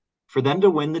division? For them to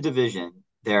win the division,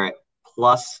 they're at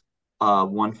plus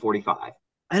 145.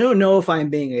 I don't know if I'm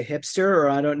being a hipster or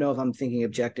I don't know if I'm thinking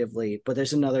objectively, but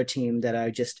there's another team that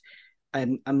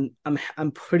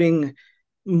I'm putting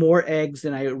more eggs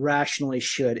than I rationally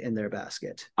should in their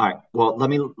basket. All right. Well, let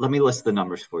me list the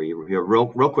numbers for you here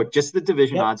real quick. Just the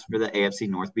division odds for the AFC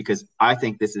North, because I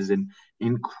think this is an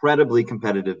incredibly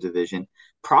competitive division.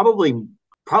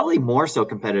 Probably more so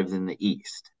competitive than the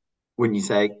East, wouldn't you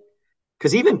say?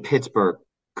 Because even Pittsburgh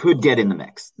could get in the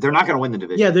mix. They're not going to win the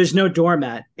division. Yeah, there's no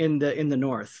doormat in the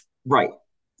North. Right.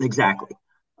 Exactly.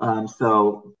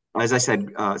 So as I said,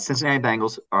 Cincinnati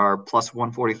Bengals are plus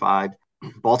 145.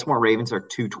 Baltimore Ravens are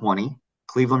 220.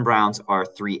 Cleveland Browns are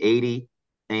 380,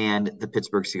 and the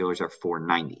Pittsburgh Steelers are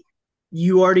 490.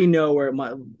 You already know where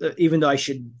even though I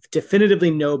should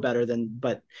definitively know better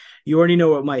but you already know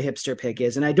what my hipster pick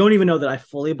is. And I don't even know that I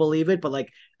fully believe it, but like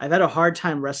I've had a hard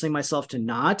time wrestling myself to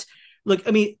not. Look,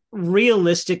 I mean,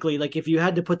 realistically, like if you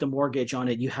had to put the mortgage on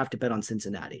it, you have to bet on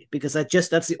Cincinnati because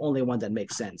that's the only one that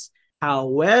makes sense.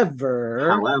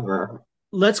 However,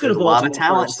 let's go to Baltimore. A lot of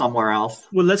talent first. Somewhere else.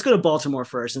 Well, let's go to Baltimore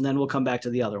first, and then we'll come back to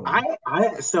the other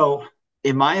one. So,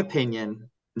 in my opinion,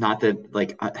 not that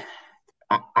like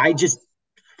I just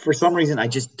for some reason I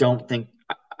just don't think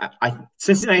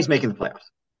Cincinnati's making the playoffs,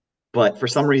 but for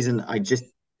some reason I just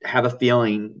have a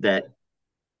feeling that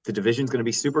the division's going to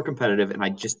be super competitive, and I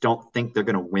just don't think they're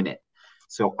going to win it.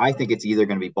 So I think it's either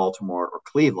going to be Baltimore or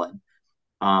Cleveland.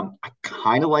 I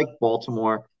kind of like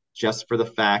Baltimore just for the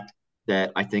fact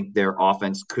that I think their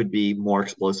offense could be more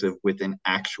explosive with an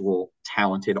actual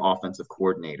talented offensive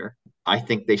coordinator. I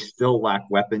think they still lack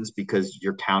weapons because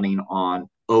you're counting on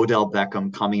Odell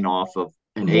Beckham coming off of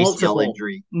an ACL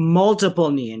injury. Multiple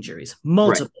knee injuries.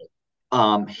 Multiple.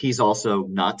 Right. He's also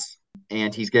nuts,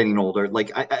 and he's getting older.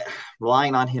 Like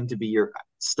relying on him to be your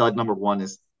stud number one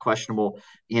is questionable.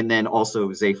 And then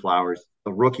also Zay Flowers,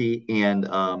 a rookie, and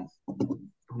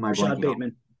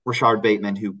Rashard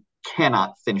Bateman, who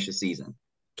cannot finish a season.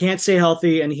 Can't stay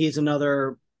healthy, and he's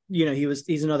another,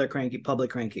 he's another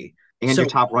public cranky. And your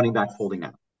top running back holding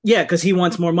out. Yeah, because he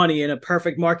wants more money in a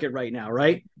perfect market right now,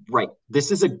 right? Right.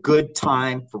 This is a good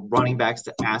time for running backs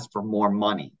to ask for more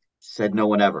money, said no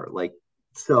one ever. Like,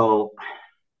 so,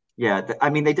 yeah,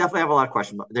 I mean, they definitely have a lot of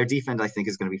questions. Their defense, I think,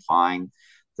 is going to be fine.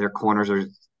 Their corners are,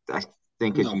 I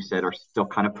think, as you said, are still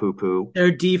kind of poo-poo.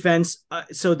 Their defense,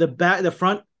 so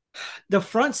the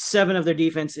front seven of their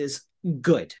defense is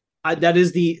good. That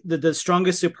is the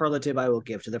strongest superlative I will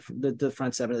give to the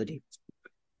front seven of the defense.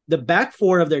 The back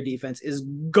four of their defense is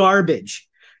garbage.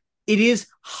 It is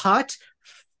hot,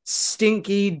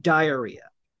 stinky diarrhea.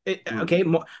 Okay,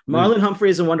 Marlon Humphrey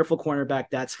is a wonderful cornerback.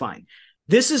 That's fine.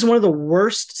 This is one of the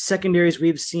worst secondaries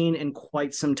we've seen in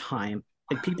quite some time,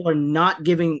 and people are not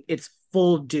giving its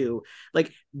full due.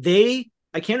 Like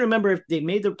I can't remember if they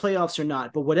made the playoffs or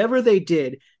not, but whatever they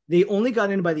did, they only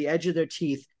got in by the edge of their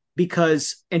teeth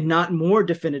and not more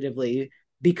definitively,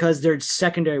 because their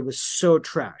secondary was so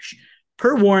trash.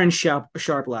 Per Warren Sharp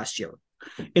last year,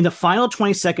 in the final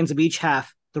 20 seconds of each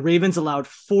half, the Ravens allowed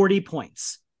 40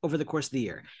 points over the course of the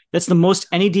year. That's the most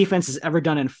any defense has ever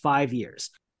done in 5 years.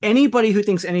 Anybody who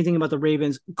thinks anything about the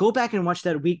Ravens, go back and watch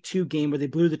that week 2 game where they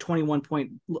blew the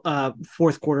 21-point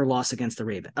fourth quarter loss against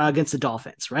the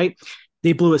Dolphins, right?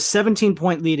 They blew a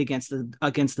 17-point lead against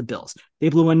the Bills. They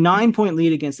blew a 9-point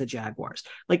lead against the Jaguars.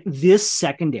 Like, this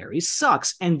secondary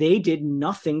sucks, and they did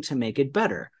nothing to make it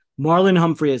better. Marlon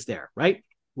Humphrey is there, right?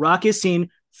 Rock is seen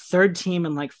third team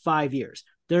in like 5 years.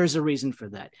 There's a reason for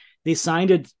that. They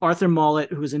signed Arthur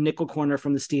Mollett, who was a nickel corner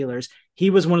from the Steelers.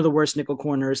 He was one of the worst nickel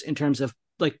corners in terms of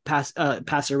like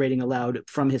passer rating allowed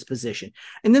from his position.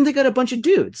 And then they got a bunch of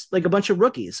dudes, like a bunch of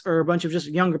rookies or a bunch of just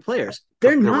younger players.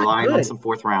 They're not relying good. On some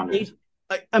fourth rounders.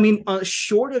 I mean,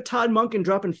 short of Todd Monken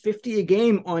dropping 50 a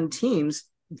game on teams,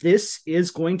 this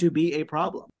is going to be a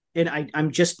problem. And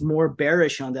I'm just more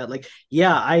bearish on that. Like,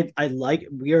 yeah,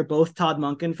 we are both Todd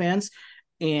Monken fans.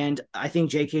 And I think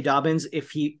J.K. Dobbins,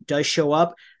 if he does show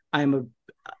up,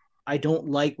 I don't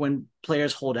like when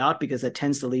players hold out because that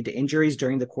tends to lead to injuries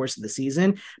during the course of the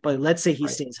season. But let's say he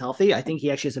stays healthy. I think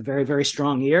he actually has a very, very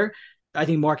strong year. I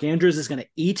think Mark Andrews is going to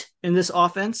eat in this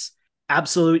offense.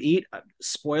 Absolute eat.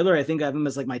 Spoiler, I think I have him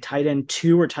as like my tight end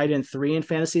 2 or tight end 3 in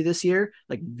fantasy this year.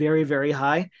 Like very, very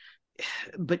high.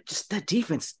 But just that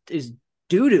defense is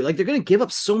doo-doo. Like they're going to give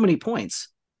up so many points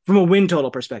from a win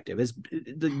total perspective.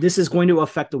 This is going to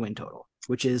affect the win total,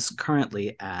 which is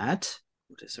currently at...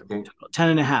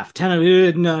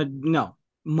 10.5. No.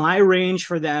 My range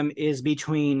for them is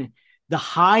between the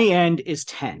high end is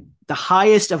 10. The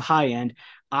highest of high end,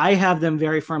 I have them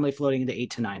very firmly floating in the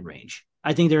 8 to 9 range.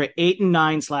 I think they're an 8 and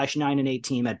 9 / 9 and 8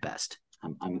 team at best.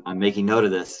 I'm making note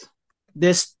of this.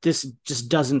 This just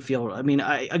doesn't feel. I mean,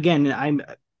 I have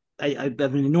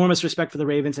an enormous respect for the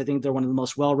Ravens. I think they're one of the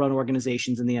most well-run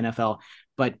organizations in the NFL.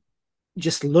 But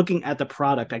just looking at the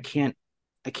product, I can't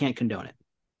condone it.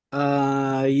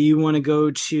 You want to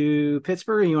go to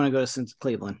Pittsburgh or you want to go to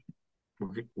Cleveland?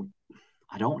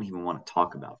 I don't even want to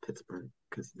talk about Pittsburgh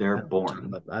because they're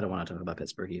boring. I don't want to talk about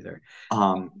Pittsburgh either.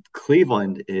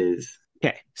 Cleveland is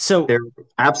okay. So they're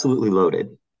absolutely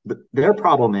loaded. But their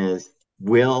problem is,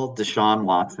 will Deshaun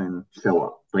Watson show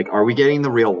up? Like, are we getting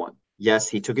the real one? Yes,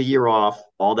 he took a year off,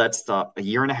 all that stuff, a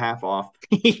year and a half off.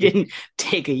 He didn't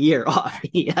take a year off.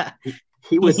 Yeah.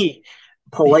 He was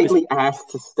politely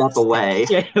asked to step away.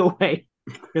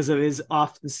 Because of his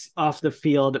off the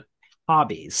field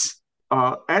hobbies.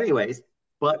 Anyways,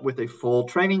 but with a full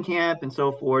training camp and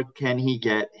so forth, can he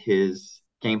get his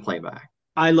gameplay back?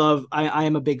 I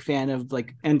am a big fan of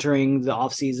like entering the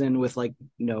off season with like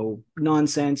no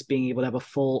nonsense, being able to have a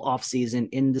full off season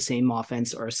in the same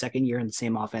offense or a second year in the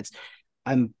same offense.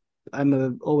 I'm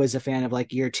always a fan of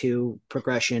like year 2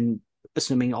 progression,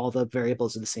 assuming all the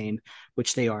variables are the same,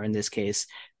 which they are in this case.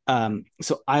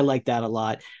 So I like that a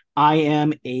lot. I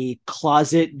am a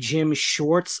closet Jim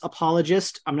Schwartz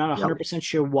apologist. I'm not 100%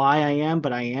 sure why I am,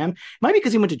 but I am. It might be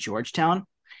because he went to Georgetown.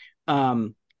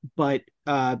 But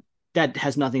that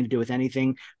has nothing to do with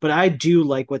anything. But I do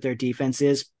like what their defense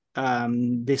is. They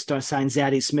signed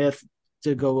Zadie Smith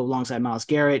to go alongside Myles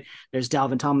Garrett. There's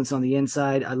Dalvin Tomlinson on the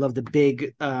inside. I love the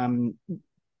big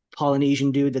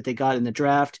Polynesian dude that they got in the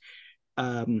draft.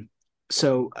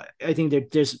 So I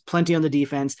think there's plenty on the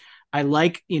defense. I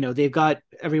like, they've got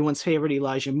everyone's favorite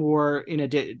Elijah Moore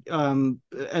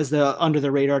as the under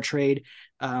the radar trade.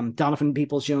 Donovan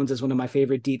Peoples-Jones is one of my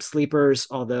favorite deep sleepers,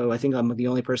 although I think I'm the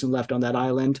only person left on that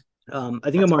island.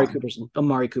 I think Amari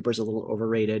Cooper's a little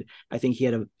overrated. I think he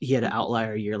had an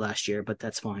outlier year last year, but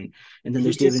that's fine. And then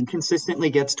he consistently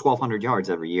gets 1,200 yards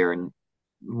every year and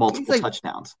multiple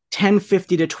touchdowns.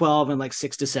 10-50 to 12 and like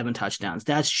 6 to 7 touchdowns.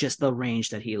 That's just the range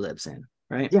that he lives in,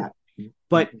 right? Yeah,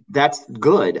 but that's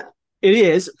good. It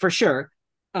is for sure.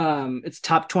 It's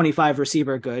top 25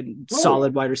 receiver, good,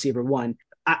 solid wide receiver 1.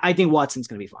 I think Watson's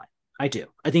going to be fine. I do.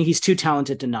 I think he's too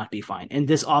talented to not be fine. And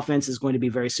this offense is going to be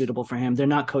very suitable for him. They're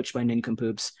not coached by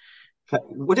nincompoops.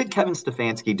 What did Kevin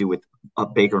Stefanski do with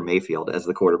Baker Mayfield as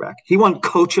the quarterback? He won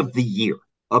Coach of the Year.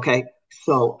 Okay.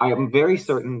 So I am very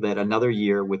certain that another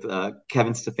year with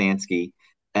Kevin Stefanski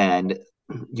and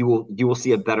you will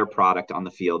see a better product on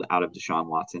the field out of Deshaun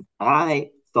Watson. I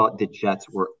thought the Jets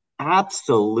were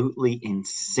absolutely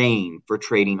insane for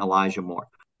trading Elijah Moore.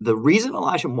 The reason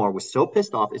Elijah Moore was so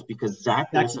pissed off is because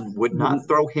Zach Wilson would not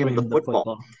throw him the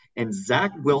football. And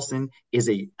Zach Wilson is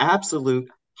an absolute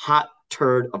hot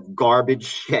turd of garbage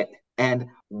shit. And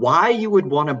why you would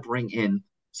want to bring in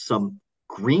some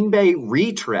Green Bay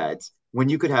retreads when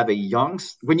you could have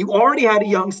when you already had a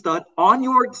young stud on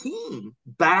your team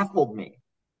baffled me.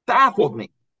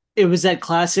 It was that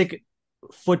classic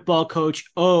football coach.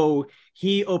 Oh,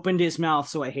 he opened his mouth,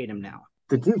 so I hate him now.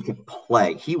 The dude can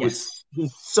play. He's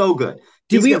so good.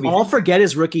 Did we all forget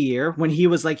his rookie year when he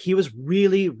was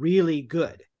really, really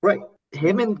good? Right.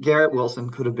 Him and Garrett Wilson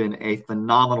could have been a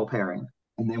phenomenal pairing.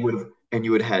 And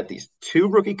you would have had these 2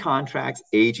 rookie contracts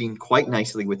aging quite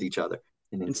nicely with each other.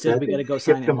 And instead we got to go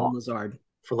sign Allen Lazard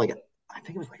for I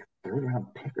think it was like a 3rd round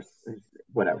pick or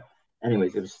whatever.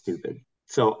 Anyways, it was stupid.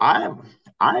 So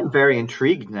I'm very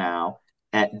intrigued now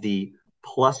at the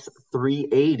plus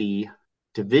 380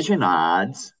 division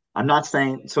odds. I'm not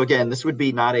saying, so again, this would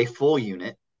be not a full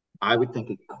unit. I would think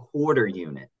a quarter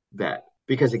unit bet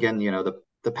because again,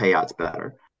 the payout's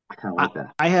better. I kind of like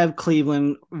that. I have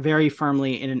Cleveland very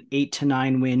firmly in an 8 to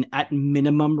 9 win at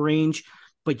minimum range,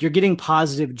 but you're getting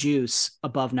positive juice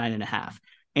above 9.5.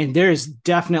 And there is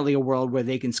definitely a world where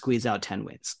they can squeeze out 10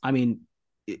 wins. I mean,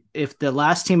 if the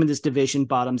last team in this division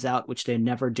bottoms out, which they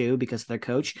never do because of their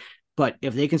coach, but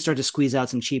if they can start to squeeze out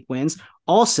some cheap wins.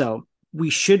 Also, we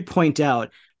should point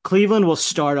out Cleveland will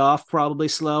start off probably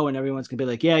slow, and everyone's gonna be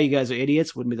like, "Yeah, you guys are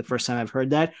idiots." Wouldn't be the first time I've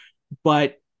heard that,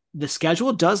 but the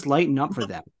schedule does lighten up for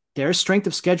them. Their strength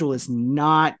of schedule is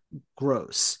not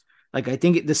gross. Like I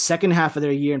think the second half of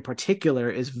their year in particular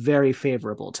is very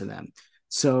favorable to them.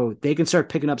 So they can start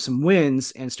picking up some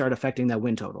wins and start affecting that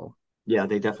win total. Yeah,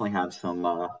 they definitely have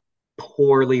some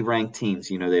poorly ranked teams.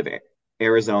 They have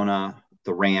Arizona,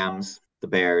 the Rams, the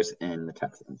Bears, and the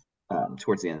Texans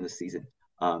towards the end of the season.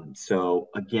 So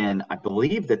again, I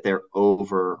believe that their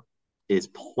over is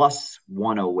plus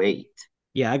 108.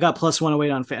 Yeah, I got plus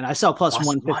 108 on fan. I saw plus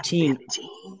 115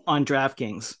 on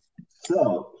DraftKings.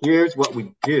 So here's what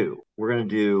we do. We're gonna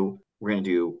do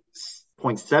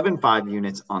 0.75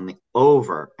 units on the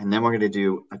over, and then we're gonna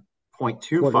do a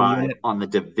 0.25 on the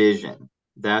division.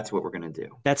 That's what we're gonna do.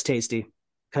 That's tasty.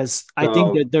 Because I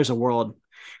think that there's a world.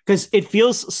 Because it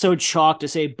feels so chalk to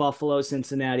say Buffalo,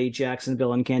 Cincinnati,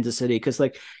 Jacksonville, and Kansas City. Because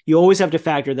like you always have to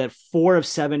factor that 4 of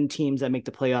 7 teams that make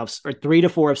the playoffs, or 3 to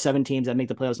 4 of 7 teams that make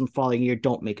the playoffs in the following year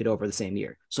don't make it over the same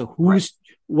year. So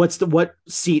what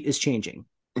seat is changing?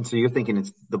 And so you're thinking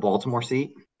it's the Baltimore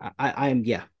seat? I'm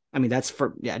yeah. I mean that's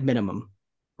for minimum,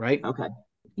 right? Okay.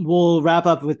 We'll wrap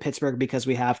up with Pittsburgh because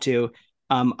we have to.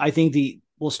 I think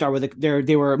we'll start with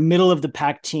they were middle of the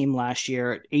pack team last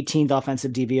year, 18th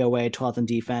offensive DVOA, 12th in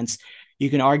defense. You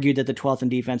can argue that the 12th in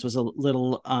defense was a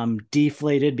little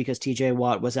deflated because TJ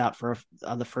Watt was out for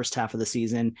the first half of the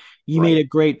season. You made a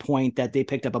great point that they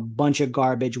picked up a bunch of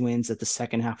garbage wins at the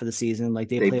second half of the season. Like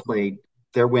they played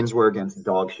their wins were against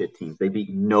dog shit teams. They beat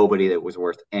nobody that was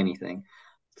worth anything.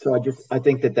 So I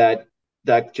think that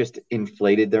just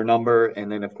inflated their number.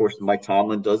 And then, of course, Mike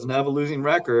Tomlin doesn't have a losing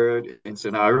record. And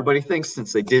so now everybody thinks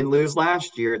since they didn't lose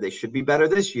last year, they should be better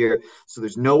this year. So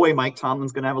there's no way Mike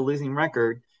Tomlin's going to have a losing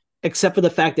record. Except for the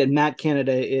fact that Matt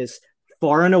Canada is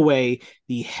far and away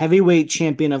the heavyweight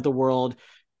champion of the world,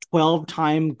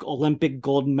 12-time Olympic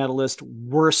gold medalist,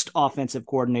 worst offensive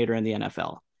coordinator in the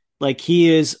NFL. Like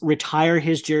he is retire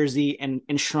his jersey and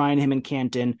enshrine him in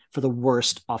Canton for the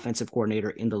worst offensive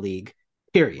coordinator in the league.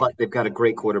 Period. But they've got a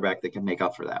great quarterback that can make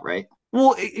up for that, right?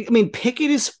 Well, I mean, Pickett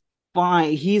is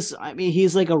fine. He's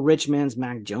like a rich man's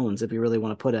Mac Jones, if you really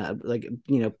want to put it.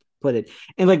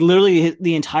 And like literally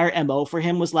the entire MO for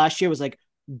him was last year was like,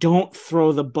 don't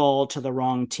throw the ball to the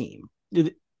wrong team.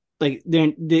 Like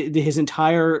his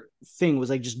entire thing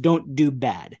was like, just don't do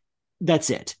bad.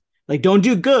 That's it. Like, don't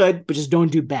do good, but just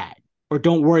don't do bad, or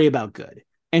don't worry about good.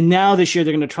 And now this year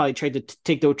they're going to try to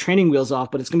take the training wheels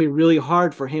off, but it's going to be really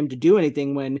hard for him to do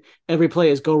anything when every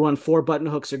play is go run 4 button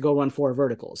hooks or go run 4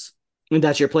 verticals. And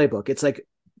that's your playbook. It's like,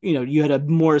 you had a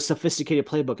more sophisticated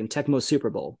playbook in Tecmo Super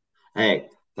Bowl. Hey,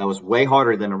 that was way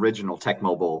harder than original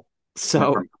Tecmo Bowl.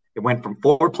 So it went from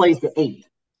 4 plays to 8.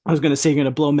 I was going to say you're going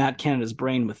to blow Matt Canada's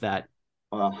brain with that.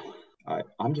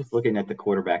 I'm just looking at the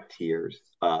quarterback tiers.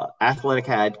 Athletic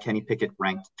had Kenny Pickett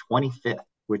ranked 25th,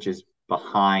 which is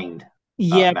behind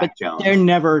Matt but Jones. They're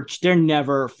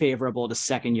never favorable to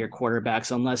second-year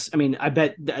quarterbacks unless, I mean, I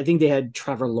think they had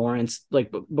Trevor Lawrence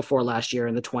like before last year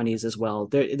in the 20s as well.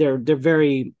 They're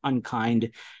very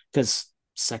unkind because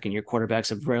second-year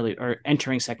quarterbacks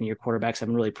entering second-year quarterbacks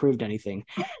haven't really proved anything.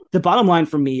 The bottom line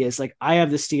for me is like I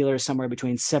have the Steelers somewhere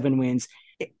between 7 wins,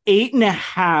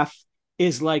 8.5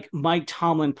 is like Mike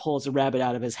Tomlin pulls a rabbit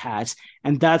out of his hat,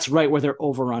 and that's right where their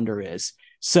over-under is.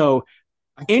 So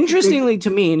interestingly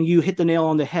to me, and you hit the nail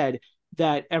on the head,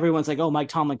 that everyone's like, oh, Mike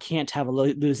Tomlin can't have a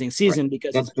losing season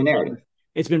because that's the narrative.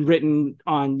 It's been written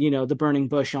on, the burning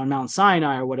bush on Mount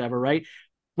Sinai or whatever, right?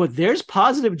 But there's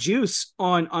positive juice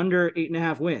on under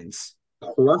 8.5 wins.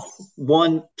 Plus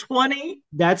 120.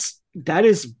 That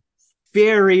is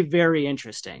very, very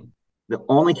interesting. The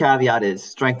only caveat is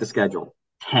strength of schedule,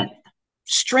 10th.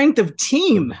 Strength of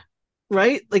team,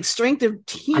 right? Like strength of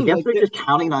team. I guess they're just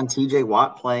counting on TJ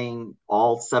Watt playing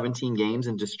all 17 games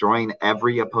and destroying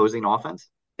every opposing offense.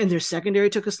 And their secondary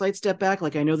took a slight step back.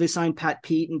 Like I know they signed Pat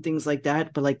Pete and things like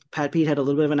that, but like Pat Pete had a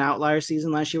little bit of an outlier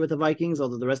season last year with the Vikings,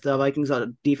 although the rest of the Vikings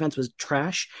defense was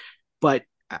trash. But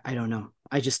I don't know.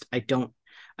 I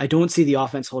don't see the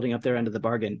offense holding up their end of the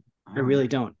bargain. I really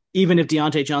don't. Even if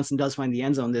Deontay Johnson does find the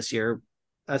end zone this year,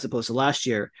 as opposed to last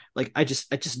year, like I just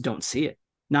don't see it.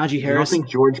 Najee Harris. You don't think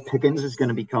George Pickens is going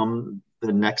to become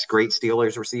the next great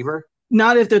Steelers receiver?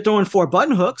 Not if they're throwing 4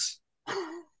 button hooks.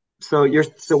 So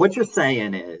what you're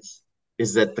saying is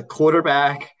that the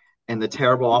quarterback and the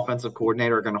terrible offensive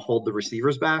coordinator are going to hold the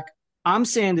receivers back? I'm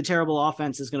saying the terrible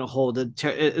offense is going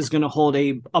to hold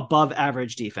a above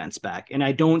average defense back, and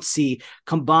I don't see,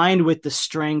 combined with the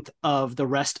strength of the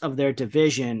rest of their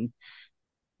division.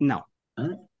 No.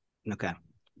 Okay.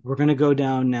 We're going to go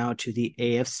down now to the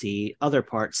AFC other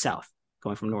part, South.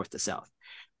 going from north to south.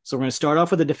 So we're going to start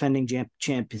off with the defending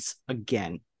champions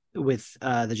again with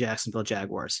the Jacksonville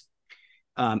Jaguars.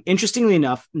 Interestingly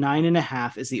enough,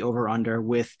 9.5 is the over-under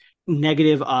with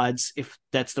negative odds, if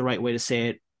that's the right way to say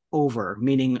it, over,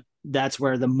 meaning that's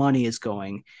where the money is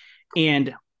going.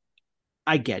 And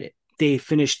I get it. They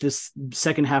finished this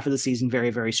second half of the season very,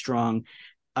 very strong.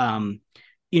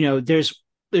 There's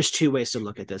two ways to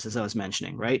look at this, as I was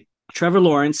mentioning, right? Trevor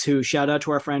Lawrence, who shout out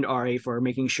to our friend Ari for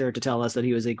making sure to tell us that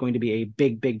he was going to be a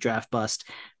big, big draft bust.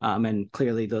 And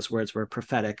clearly those words were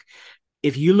prophetic.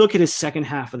 If you look at his second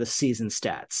half of the season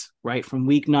stats, right, from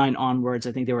week 9 onwards,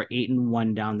 I think they were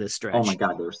 8-1 down this stretch. Oh my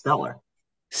God, they were stellar.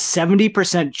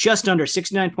 70%, just under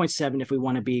 69.7, if we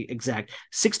want to be exact,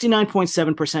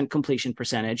 69.7% completion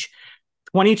percentage,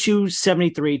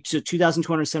 2273 to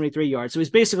 2,273 yards. So he's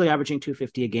basically averaging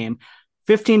 250 a game,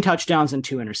 15 touchdowns and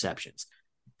 2 interceptions.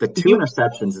 The 2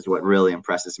 interceptions is what really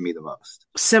impresses me the most.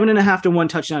 7.5 to 1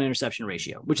 touchdown interception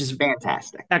ratio, which is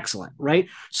fantastic. Excellent, right?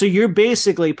 So you're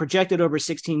basically projected over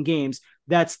 16 games.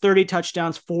 That's 30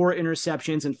 touchdowns, 4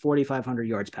 interceptions, and 4,500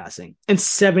 yards passing, and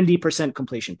 70%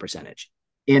 completion percentage.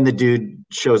 And the dude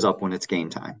shows up when it's game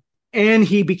time. And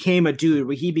he became a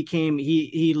dude.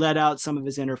 He let out some of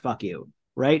his inner fuck you,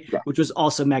 right? Yeah. Which was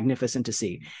also magnificent to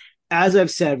see. As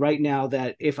I've said right now,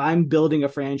 that if I'm building a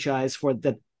franchise for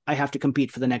that, I have to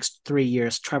compete for the next 3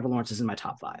 years, Trevor Lawrence is in my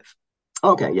top 5.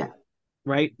 Okay, yeah.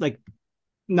 Right? Like,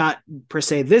 not per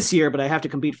se this year, but I have to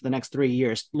compete for the next 3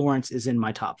 years. Lawrence is in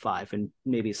my top 5, and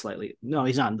maybe slightly. No,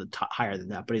 he's not in the top, higher than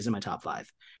that, but he's in my top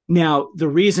 5. Now, the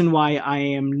reason why I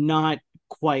am not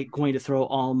quite going to throw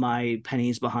all my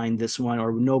pennies behind this one,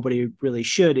 or nobody really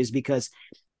should, is because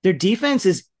their defense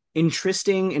is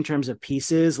interesting in terms of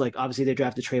pieces. Like, obviously they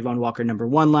drafted Trayvon Walker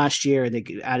 #1 last year. They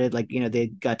added, they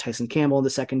got Tyson Campbell in the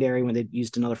secondary when they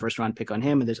used another first round pick on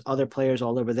him. And there's other players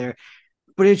all over there,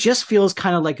 but it just feels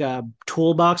kind of like a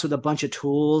toolbox with a bunch of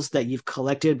tools that you've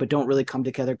collected, but don't really come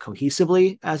together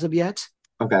cohesively as of yet.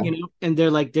 Okay. And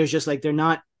they're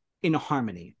not in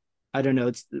harmony. I don't know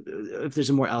if there's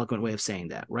a more eloquent way of saying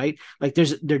that, right? Like,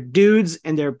 they're dudes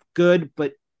and they're good,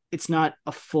 but it's not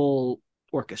a full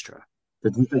orchestra. The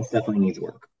defense definitely needs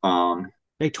work.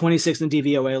 Like 26th in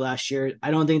DVOA last year.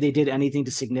 I don't think they did anything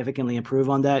to significantly improve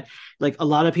on that. Like, a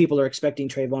lot of people are expecting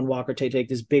Trayvon Walker to take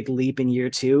this big leap in year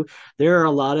 2. There are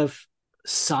a lot of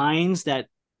signs that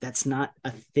that's not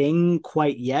a thing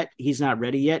quite yet. He's not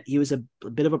ready yet. He was a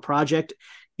bit of a project,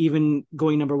 even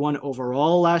going #1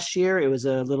 overall last year. It was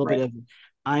a little bit of,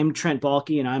 I'm Trent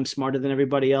Baalke and I'm smarter than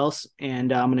everybody else,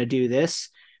 and I'm going to do this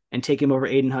and take him over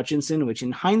Aiden Hutchinson, which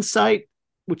in hindsight,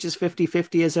 which is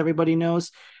 50-50, as everybody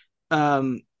knows,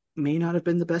 may not have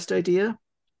been the best idea,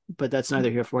 but that's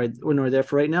neither here nor there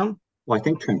for right now. Well, I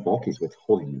think Trent Baalke's what's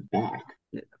holding him back.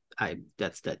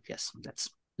 That's the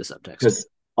subtext. Because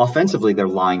offensively, their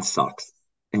line sucks,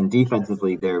 and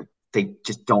defensively, they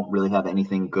just don't really have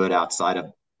anything good outside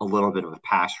of a little bit of a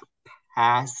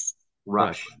pass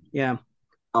rush. Yeah.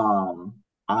 I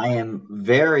am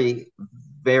very,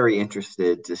 very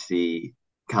interested to see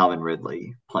Calvin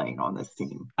Ridley playing on this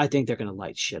team. I think they're going to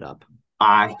light shit up.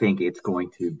 I think it's going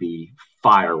to be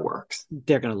fireworks.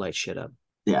 They're going to light shit up.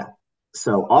 Yeah.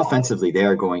 So offensively,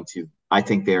 I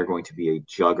think they're going to be a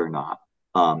juggernaut.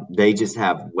 They just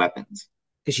have weapons.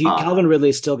 Because Calvin Ridley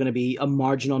is still going to be a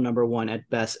marginal #1 at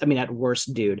best. I mean, at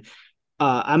worst, dude.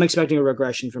 I'm expecting a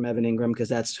regression from Evan Ingram, because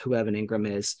that's who Evan Ingram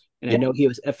is. And I know he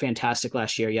was fantastic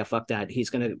last year. Yeah, fuck that. He's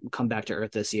going to come back to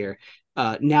earth this year.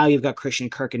 Now you've got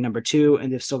Christian Kirk in #2,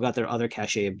 and they've still got their other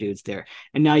cachet of dudes there.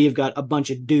 And now you've got a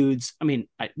bunch of dudes. I mean,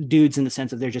 dudes in the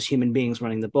sense of they're just human beings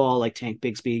running the ball, like Tank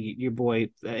Bigsby, your boy,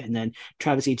 and then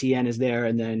Travis Etienne is there,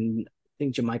 and then I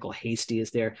think Jermichael Hasty is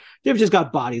there. They've just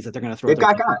got bodies that they're going to throw. They've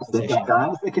got guys.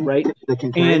 That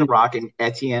can carry the rock, and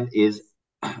Etienne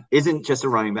isn't just a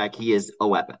running back. He is a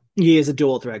weapon. He is a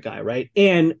dual threat guy, right?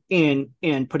 And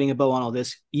putting a bow on all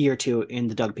this, year 2 in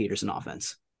the Doug Peterson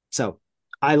offense. So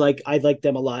I like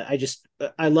them a lot. I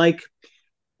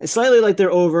slightly like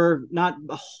they're over, not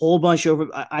a whole bunch over.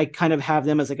 I kind of have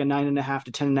them as like a 9.5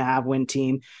 to 10.5 win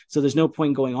team. So there's no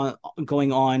point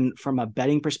going on from a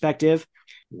betting perspective.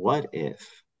 What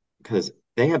if, because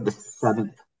they have the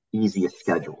 7th easiest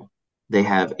schedule. They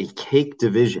have a cake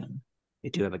division. They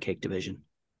do have a cake division.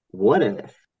 What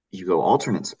if you go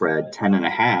alternate spread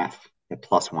 10.5 at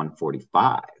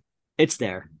 +145? It's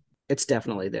there. It's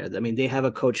definitely there. I mean, they have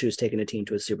a coach who's taken a team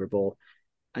to a Super Bowl.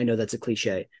 I know that's a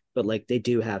cliche, but like, they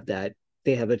do have that.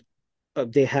 They have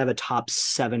a top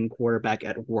 7 quarterback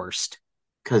at worst.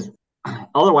 Because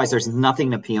otherwise, there's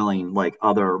nothing appealing like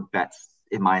other bets,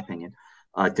 in my opinion.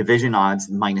 Division odds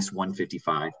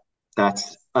 -155.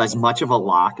 That's as much of a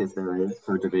lock as there is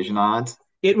for division odds.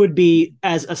 It would be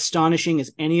as astonishing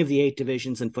as any of the 8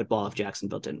 divisions in football if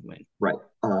Jacksonville didn't win. Right.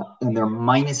 And they're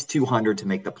minus 200 to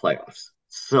make the playoffs.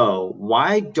 So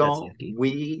why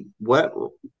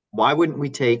wouldn't we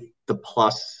take the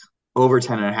plus over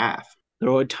 10.5?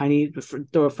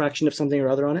 Throw a fraction of something or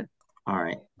other on it. All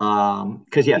right.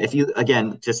 Because if you,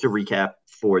 again, just to recap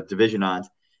for division odds,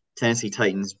 Tennessee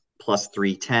Titans plus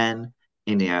 310,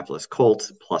 Indianapolis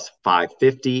Colts plus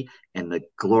 550, and the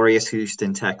glorious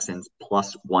Houston Texans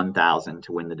plus 1,000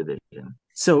 to win the division.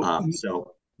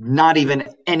 So not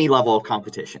even any level of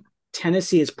competition.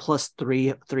 Tennessee is plus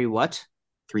three what?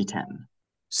 310.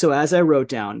 So as I wrote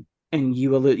down, and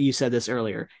you said this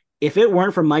earlier, if it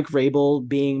weren't for Mike Vrabel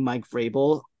being Mike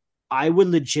Vrabel, I would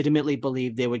legitimately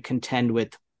believe they would contend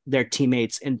with their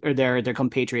teammates or their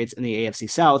compatriots in the AFC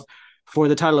South for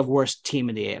the title of worst team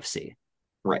in the AFC.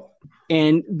 Right.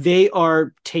 And they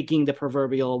are taking the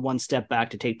proverbial one step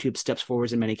back to take 2 steps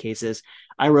forwards in many cases.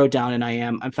 I wrote down, and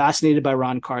I'm fascinated by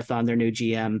Ron Carthon, their new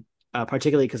GM,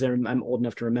 particularly because I'm old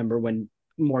enough to remember when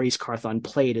Maurice Carthon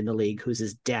played in the league, who's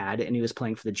his dad, and he was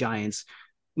playing for the Giants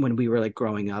when we were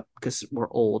growing up because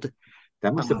we're old.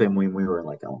 That must have been when we were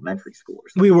in elementary school.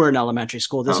 We were in elementary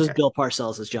school. This was Bill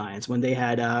Parcells' Giants when they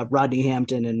had Rodney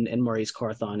Hampton and Maurice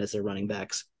Carthon as their running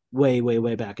backs way, way,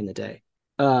 way back in the day.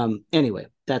 Anyway,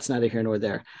 that's neither here nor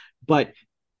there. But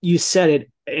you said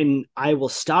it, and I will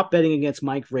stop betting against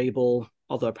Mike Vrabel,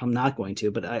 although I'm not going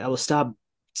to, but I will stop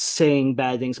saying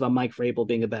bad things about Mike Vrabel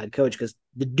being a bad coach because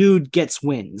the dude gets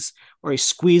wins, or he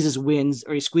squeezes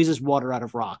water out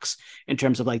of rocks in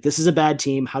terms of this is a bad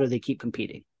team. How do they keep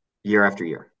competing? Year after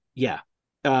year. Yeah.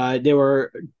 They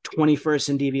were 21st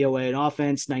in DVOA in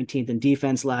offense, 19th in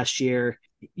defense last year.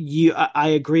 I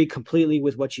agree completely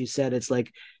with what you said. It's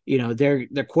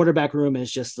their quarterback room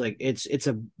is just it's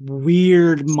a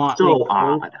weird so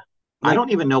odd. I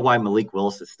don't even know why Malik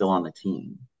Willis is still on the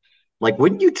team.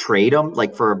 Wouldn't you trade him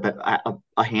for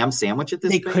a ham sandwich at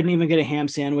this point? They couldn't even get a ham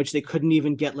sandwich. They couldn't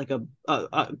even get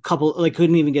a couple.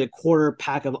 Couldn't even get a quarter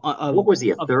pack of. What was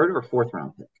he, a third or a fourth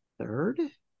round pick? Third.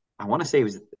 I want to say it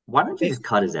was. Why don't you just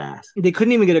cut his ass? They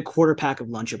couldn't even get a quarter pack of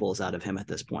Lunchables out of him at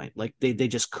this point. They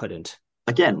just couldn't.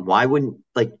 Again, why wouldn't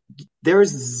there's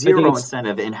zero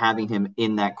incentive in having him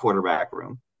in that quarterback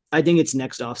room. I think it's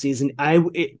next offseason.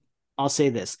 I'll say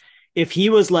this. If he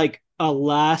was a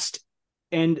last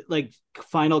and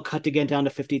final cut to get down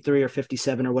to 53 or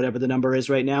 57 or whatever the number is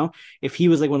right now, if he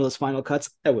was one of those final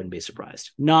cuts, I wouldn't be surprised.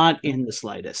 Not in the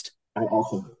slightest. I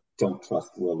also don't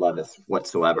trust Will Levis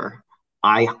whatsoever.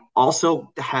 I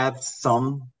also have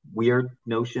some weird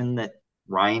notion that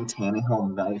Ryan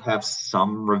Tannehill might have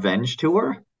some revenge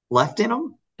tour left in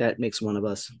him. That makes one of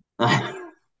us.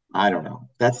 I don't know.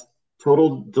 That's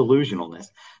total delusionalness.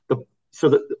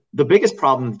 The biggest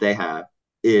problem they have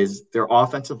is their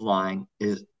offensive line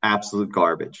is absolute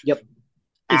garbage. Yep.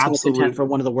 It's absolute content for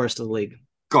one of the worst of the league.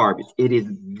 Garbage. It is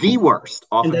the worst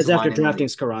offensive line. And that's after drafting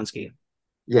Skoronski.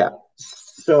 Yeah.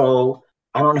 So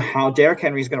I don't know how Derrick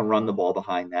Henry's going to run the ball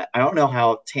behind that. I don't know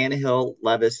how Tannehill,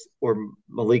 Levis, or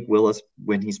Malik Willis,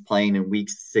 when he's playing in week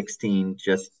 16,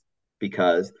 just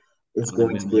because is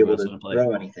going to be able to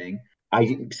throw anything.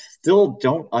 I still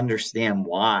don't understand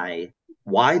why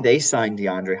they signed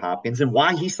DeAndre Hopkins and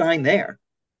why he signed there.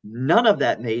 None of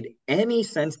that made any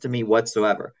sense to me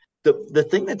whatsoever. The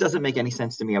thing that doesn't make any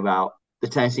sense to me about the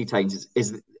Tennessee Titans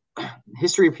is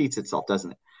history repeats itself,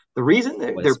 doesn't it? The reason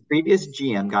that their previous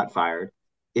GM got fired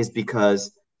is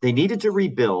because they needed to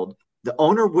rebuild. The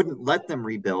owner wouldn't let them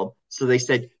rebuild. So they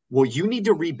said, well, you need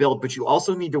to rebuild, but you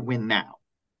also need to win now.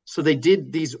 So they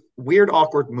did these weird,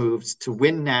 awkward moves to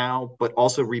win now, but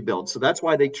also rebuild. So that's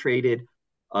why they traded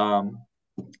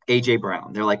A.J.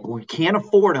 Brown. They're like, well, we can't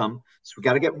afford him, so we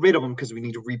got to get rid of him because we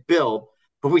need to rebuild,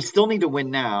 but we still need to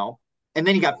win now. And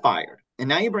then he got fired. And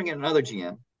now you bring in another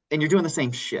GM, and you're doing the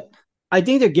same shit. I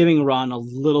think they're giving Ron a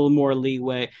little more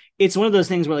leeway. It's one of those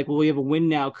things where we have a win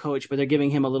now coach, but they're giving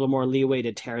him a little more leeway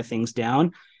to tear things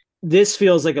down. This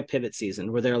feels like a pivot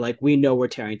season where they're we know we're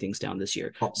tearing things down this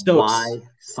year. So why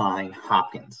sign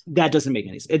Hopkins? That doesn't make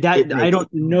any sense. I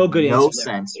don't know. Good answer. No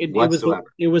sense whatsoever.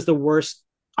 It was the worst.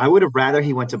 I would have rather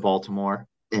he went to Baltimore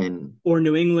or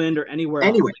New England or anywhere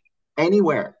else.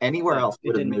 Anywhere else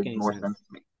would have made more sense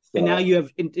to me. So, and now you have,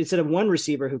 instead of one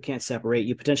receiver who can't separate,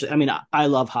 you potentially, I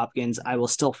love Hopkins. I will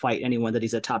still fight anyone that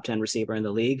he's a top 10 receiver in the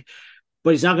league, but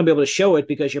he's not going to be able to show it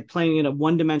because you're playing in a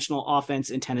one-dimensional offense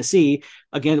in Tennessee,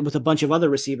 again, with a bunch of other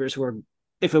receivers who are,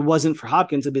 if it wasn't for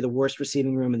Hopkins, it'd be the worst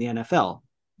receiving room in the NFL.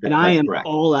 And I am correct.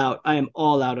 all out. I am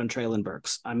all out on Treylon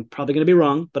Burks. I'm probably going to be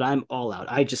wrong, but I'm all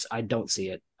out. I don't see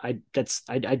it. I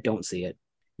don't see it.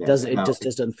 It just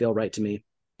doesn't feel right to me.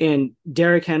 And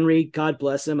Derrick Henry, God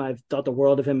bless him. I've thought the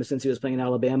world of him since he was playing in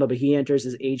Alabama, but he enters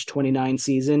his age 29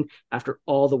 season after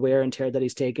all the wear and tear that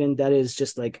he's taken. That is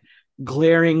just like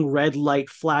glaring red light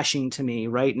flashing to me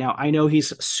right now. I know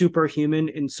he's superhuman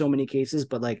in so many cases,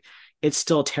 but like it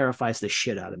still terrifies the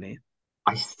shit out of me.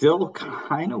 I still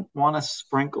kind of want to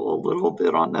sprinkle a little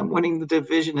bit on them winning the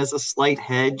division as a slight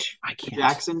hedge. I can't.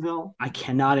 Jacksonville. I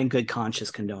cannot in good conscience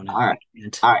condone it. All right.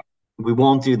 We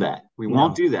won't do that. We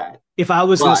won't do that. If I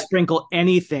was going to sprinkle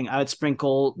anything, I would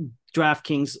sprinkle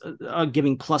DraftKings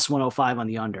giving plus 105 on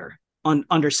the under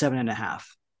 7.5.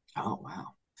 Oh, wow.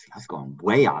 That's going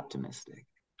way optimistic.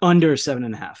 Under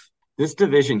 7.5. This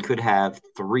division could have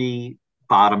 3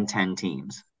 bottom 10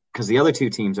 teams because the other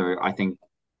 2 teams are, I think.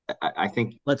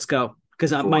 Let's go.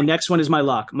 Because my next one is my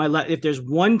lock. If there's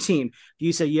one team,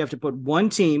 you said you have to put one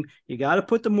team, you got to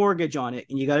put the mortgage on it,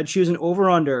 and you got to choose an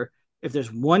over-under. If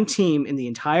there's one team in the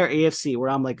entire AFC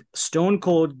where I'm like, stone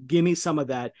cold, give me some of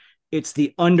that, it's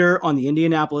the under on the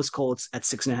Indianapolis Colts at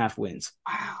 6.5 wins.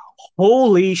 Wow.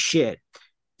 Holy shit.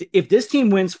 If this team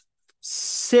wins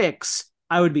 6,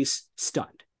 I would be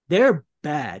stunned. They're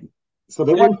bad. So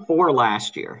they won 4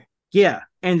 last year. Yeah,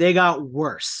 and they got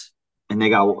worse. They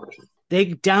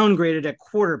downgraded at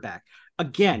quarterback.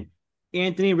 Again,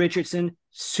 Anthony Richardson,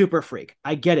 super freak.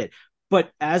 I get it. But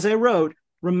as I wrote,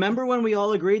 remember when we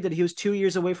all agreed that he was 2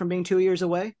 years away from being 2 years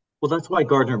away? Well, that's why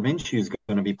Gardner Minshew is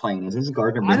going to be playing. Isn't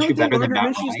Gardner Minshew better than Matt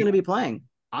Ryan? Minshew is going to be playing.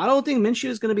 I don't think Minshew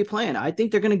is going to be playing. I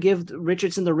think they're going to give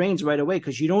Richardson the reins right away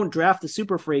because you don't draft the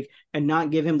super freak and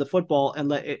not give him the football and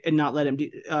not let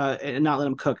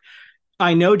him cook.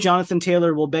 I know Jonathan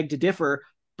Taylor will beg to differ,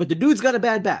 but the dude's got a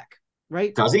bad back,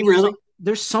 right? Does he really?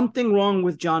 There's something wrong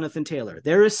with Jonathan Taylor.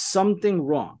 There is something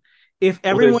wrong. If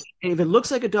it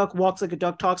looks like a duck, walks like a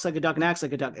duck, talks like a duck, and acts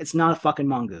like a duck, it's not a fucking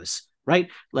mongoose, right?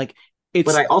 Like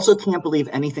it's. But I also can't believe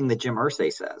anything that Jim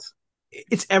Irsay says.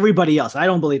 It's everybody else. I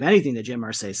don't believe anything that Jim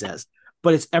Irsay says,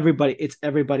 but it's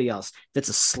everybody else. That's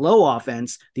a slow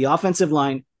offense. The offensive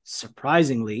line,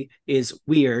 surprisingly, is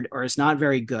weird or is not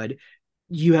very good.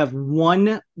 You have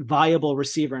one viable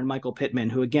receiver in Michael Pittman,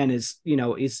 who again is,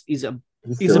 he's a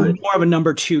more of a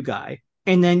number 2 guy.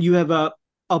 And then you have a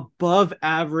above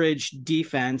average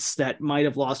defense that might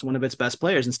have lost one of its best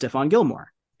players in Stephon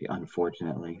Gilmore.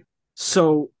 Unfortunately.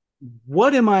 So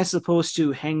what am I supposed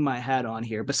to hang my hat on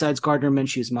here besides Gardner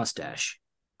Minshew's mustache?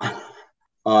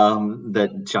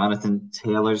 That Jonathan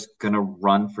Taylor's going to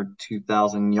run for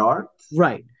 2,000 yards.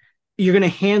 Right. You're going to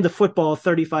hand the football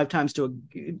 35 times a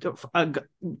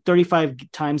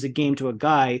game to a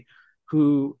guy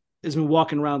who has been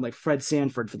walking around like Fred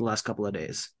Sanford for the last couple of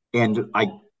days. And I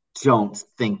don't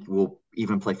think we'll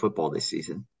even play football this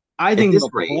season. I think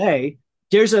they'll play.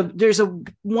 There's a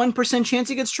 1% chance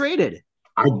he gets traded.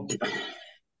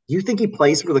 You think he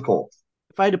plays for the Colts?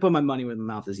 If I had to put my money where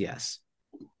my mouth is, yes.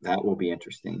 That will be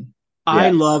interesting. I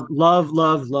love the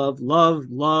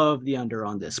under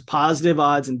on this. Positive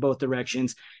odds in both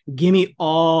directions. Give me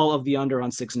all of the under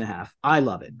on 6.5. I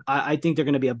love it. I think they're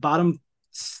going to be a bottom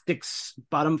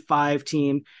 5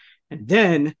 team. And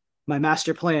then my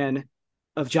master plan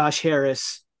of Josh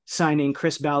Harris signing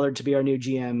Chris Ballard to be our new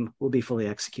GM will be fully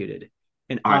executed.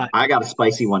 And all right, I got a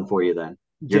spicy one for you then.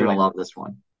 You're going to love this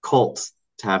one. Colts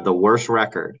to have the worst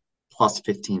record plus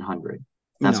 1,500.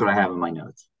 That's what I have in my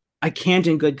notes. I can't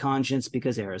in good conscience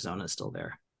because Arizona is still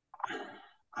there.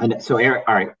 So, all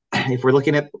right, if we're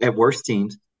looking at worst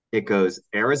teams, it goes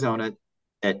Arizona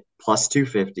at plus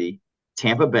 250,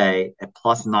 Tampa Bay at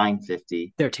plus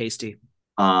 950. They're tasty.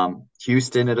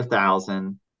 Houston at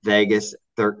 1,000, Vegas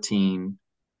 13,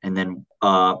 and then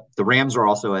the Rams are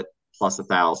also at plus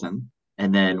 1,000,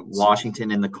 and then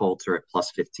Washington and the Colts are at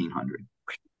plus 1,500.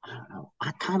 I don't know.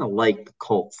 I kind of like the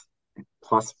Colts at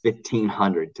plus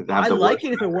 1,500 to have. I like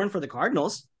it if it weren't for the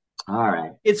Cardinals. All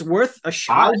right, it's worth a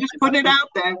shot. I was just putting it out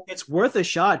there. It's worth a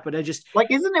shot, but I just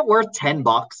isn't it worth $10?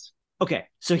 Okay,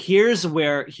 so here's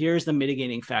the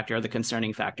mitigating factor, or the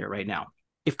concerning factor right now.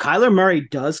 If Kyler Murray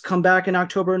does come back in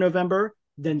October or November,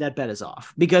 then that bet is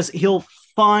off because he'll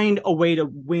find a way to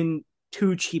win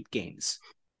 2 cheap games,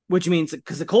 which means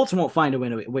because the Colts won't find a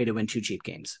way to win 2 cheap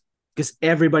games because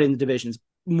everybody in the division is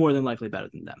more than likely better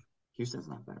than them. Houston's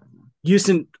not better than them.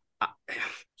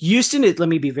 Houston is, let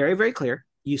me be very, very clear.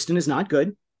 Houston is not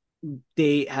good.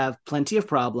 They have plenty of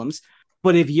problems.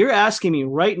 But if you're asking me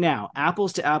right now,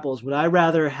 apples to apples, would I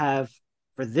rather have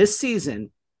for this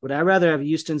season, would I rather have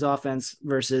Houston's offense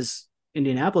versus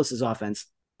Indianapolis's offense?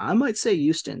 I might say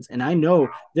Houston's. And I know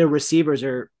their receivers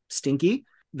are stinky,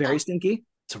 very stinky.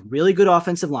 It's a really good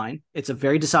offensive line. It's a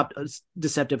very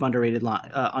deceptive, underrated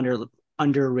line.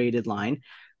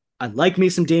 I like me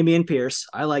some Dameon Pierce.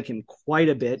 I like him quite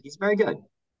a bit. He's very good.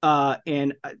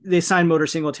 And they signed Motor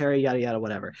Singletary, yada, yada,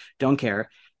 whatever. Don't care.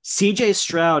 CJ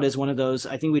Stroud is one of those,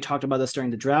 I think we talked about this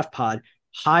during the draft pod,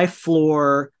 high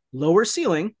floor, lower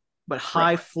ceiling, but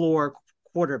high floor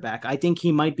quarterback. I think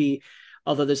he might be,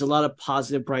 although there's a lot of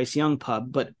positive Bryce Young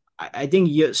pub, but I think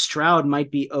Stroud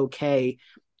might be okay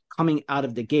coming out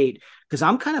of the gate, because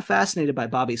I'm kind of fascinated by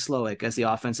Bobby Slowick as the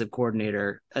offensive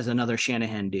coordinator, as another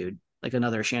Shanahan dude, like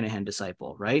another Shanahan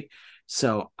disciple, right?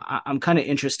 So I'm kind of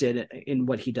interested in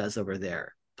what he does over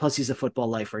there. Plus, he's a football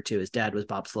lifer too. His dad was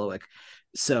Bob Slowick.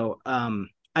 So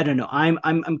I don't know.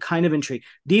 I'm kind of intrigued.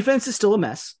 Defense is still a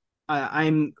mess.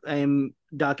 I'm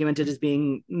documented as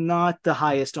being not the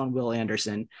highest on Will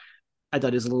Anderson. I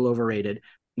thought he was a little overrated,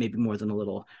 maybe more than a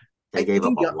little. They gave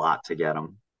up a lot to get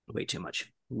him. Way too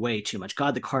much. Way too much.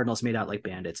 God, the Cardinals made out like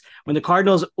bandits. When the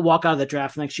Cardinals walk out of the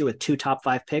draft next year with 2 top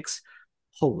 5 picks,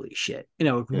 holy shit.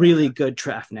 Really good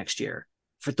draft next year.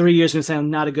 For 3 years, we're saying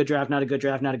not a good draft, not a good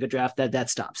draft, not a good draft. That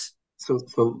stops.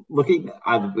 So looking,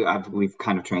 we've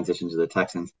kind of transitioned to the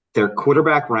Texans. Their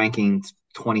quarterback rankings,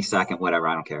 22nd, whatever.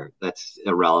 I don't care. That's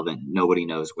irrelevant. Nobody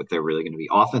knows what they're really going to be.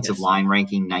 Offensive line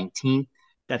ranking, 19th.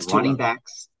 That's too running low.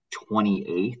 backs,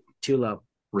 28th. Too low.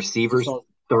 Receivers,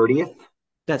 30th.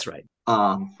 That's right.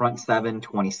 Front 7,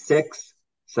 26th.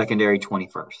 Secondary,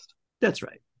 21st. That's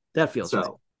right. That feels right.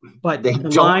 But they the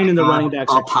line and the running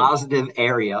backs are a positive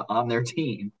area on their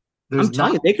team. I'm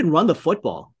telling you, they can run the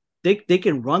football. They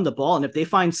can run the ball. And if they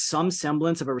find some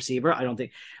semblance of a receiver,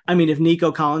 if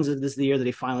Nico Collins, if this is the year that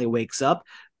he finally wakes up,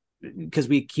 because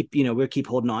we keep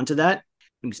holding on to that.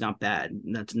 He's not bad.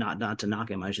 That's not to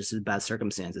knock him. It's just bad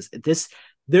circumstances.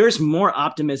 There's more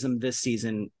optimism this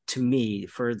season to me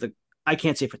I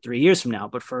can't say for 3 years from now,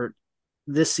 but for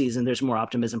this season, there's more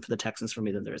optimism for the Texans for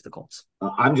me than there is the Colts.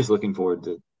 I'm just looking forward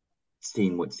to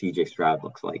seeing what CJ Stroud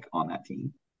looks like on that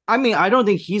team. I don't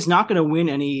think he's not going to win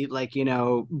any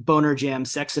Boner Jam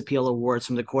sex appeal awards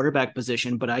from the quarterback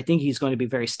position, but I think he's going to be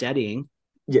very steadying.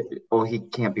 Yeah, well, he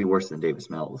can't be worse than Davis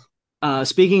Mills.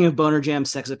 Speaking of Boner Jam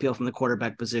sex appeal from the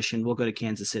quarterback position, we'll go to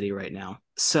Kansas City right now.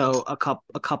 So a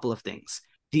couple of things.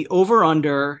 The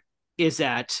over-under is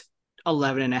at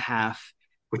 11.5.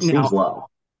 Which seems low.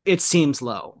 It seems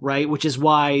low, right? Which is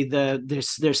why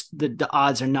the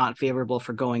odds are not favorable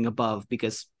for going above,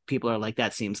 because people are like,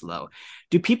 that seems low.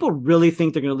 Do people really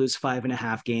think they're going to lose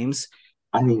 5.5 games?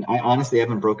 I honestly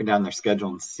haven't broken down their schedule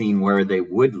and seen where they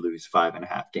would lose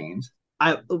 5.5 games.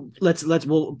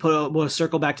 We'll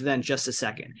circle back to that in just a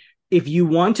second. If you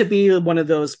want to be one of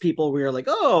those people where you're like,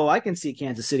 oh, I can see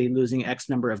Kansas City losing X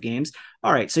number of games.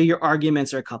 All right. So your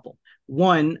arguments are a couple.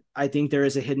 One, I think there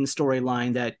is a hidden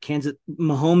storyline that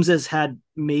Mahomes has had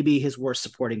maybe his worst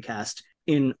supporting cast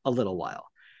in a little while.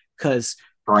 Because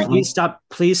please stop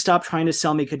trying to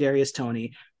sell me Kadarius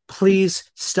Toney. Please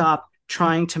stop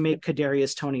trying to make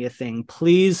Kadarius Toney a thing.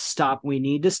 Please stop. We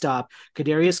need to stop.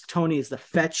 Kadarius Toney is the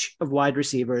fetch of wide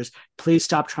receivers. Please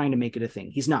stop trying to make it a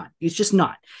thing. He's not. He's just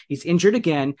not. He's injured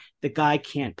again. The guy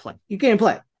can't play. You can't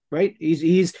play, right? But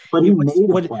he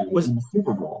made a play in the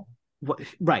Super Bowl.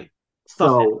 Right.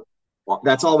 So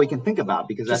that's all we can think about,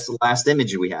 because that's the last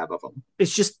image we have of him.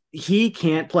 It's just he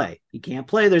can't play. He can't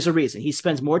play. There's a reason. He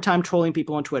spends more time trolling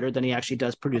people on Twitter than he actually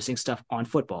does producing stuff on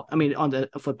football. On the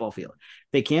football field.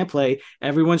 They can't play.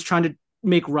 Everyone's trying to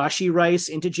make Rashee Rice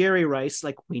into Jerry Rice.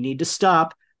 Like, we need to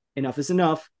stop. Enough is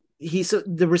enough.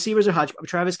 The receivers are hodgepodge.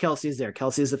 Travis Kelce is there.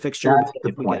 Kelce is the fixture. That's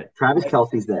the point. Travis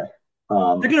Kelce's there. They're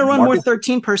going to run more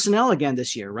 13 personnel again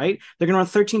this year, right? They're going to run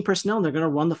 13 personnel, and they're going to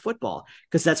run the football,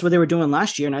 because that's what they were doing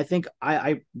last year. And I think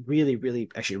I really, really,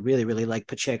 actually really, really like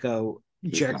Pacheco,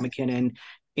 Jerick McKinnon,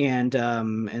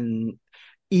 and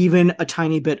even a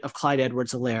tiny bit of Clyde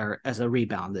Edwards-Helaire as a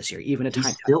rebound this year.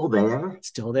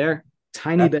 Still there.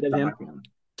 Tiny bit of him.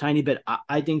 Tiny bit.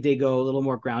 I think they go a little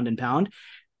more ground and pound.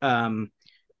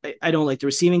 I don't like the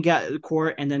receiving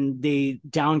core, and then they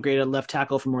downgraded left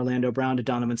tackle from Orlando Brown to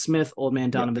Donovan Smith, old man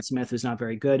Donovan Smith, who's not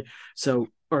very good,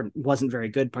 or wasn't very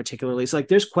good particularly. So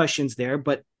there's questions there,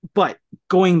 but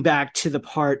going back to the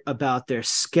part about their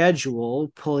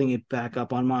schedule, pulling it back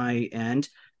up on my end,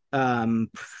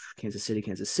 Kansas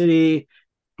City,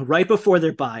 right before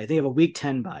their bye, they have a week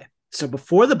 10 bye. So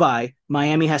before the bye,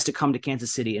 Miami has to come to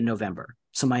Kansas City in November.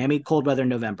 So Miami, cold weather,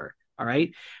 November. All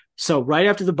right. So right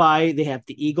after the bye, they have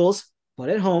the Eagles, but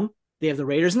at home. They have the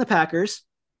Raiders and the Packers,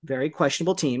 very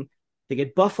questionable team. They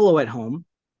get Buffalo at home.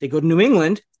 They go to New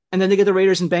England, and then they get the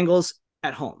Raiders and Bengals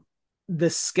at home.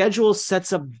 The schedule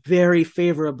sets up very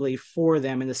favorably for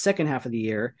them in the second half of the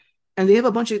year, and they have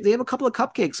a couple of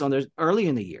cupcakes on there early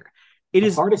in the year. The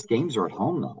hardest games are at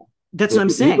home, though. That's what The I'm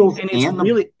saying. Eagles And it's and the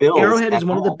really Bills Arrowhead at is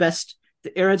one of the home. best.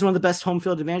 The Arrowhead's one of the best home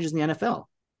field advantages in the NFL.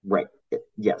 Right.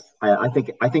 Yes. I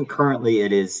think currently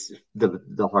it is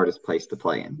the hardest place to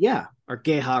play in. Yeah, or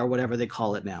Geha or whatever they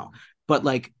call it now. But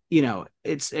like,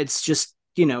 it's just,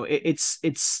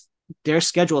 it's their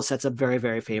schedule sets up very,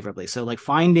 very favorably. So like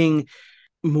finding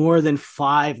more than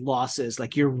 5 losses,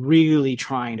 like you're really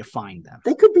trying to find them.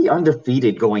 They could be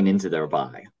undefeated going into their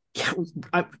bye. Yeah,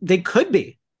 they could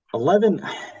be. 11,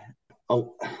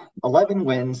 11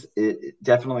 wins, it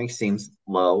definitely seems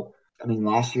low. I mean,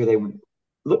 last year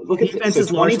look at Defense so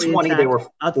is largely 2020 they intact.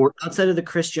 were 14. Outside of the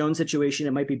Chris Jones situation,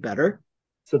 it might be better.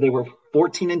 So they were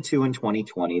 14-2 in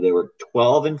 2020. They were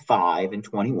 12-5 in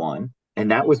 21,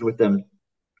 and that was with them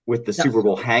with the Yeah. Super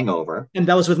Bowl hangover. And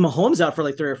that was with Mahomes out for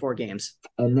like 3 or 4 games.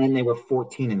 And then they were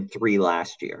 14-3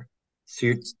 last year. So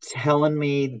you're telling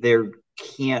me they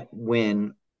can't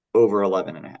win over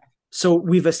 11 and a half. So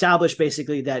we've established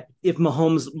basically that if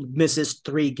Mahomes misses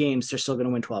 3 games, they're still going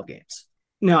to win 12 games.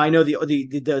 Now I know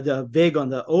the vig on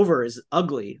the over is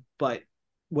ugly, but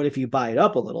what if you buy it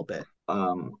up a little bit?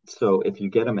 So if you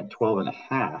get them at 12 and a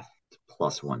half, it's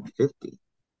plus 150.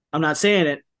 I'm not saying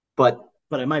it, But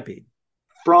it might be.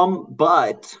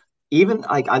 But even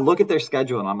like I look at their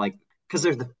schedule and I'm like, because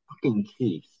there's the fucking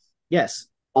Chiefs. Yes.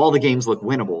 All the games look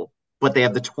winnable, but they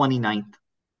have the 29th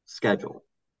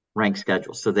ranked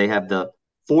schedule. So they have the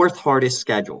fourth hardest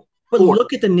schedule. But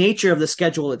look at the nature of the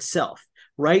schedule itself,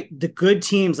 right? The good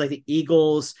teams like the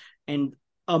Eagles and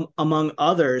among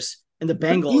others, and the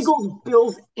Bengals. The Eagles,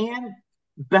 Bills, and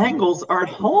Bengals are at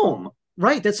home.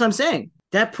 Right. That's what I'm saying.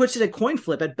 That puts it a coin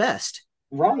flip at best.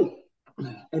 Right.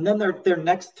 And then their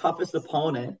next toughest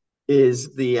opponent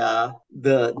is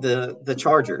the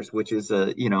Chargers, which is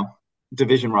a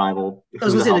division rival. I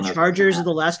was going to say the Chargers are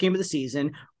the last game of the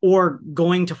season, or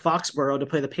going to Foxborough to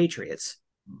play the Patriots.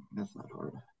 That's not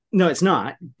hard. No, it's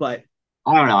not. But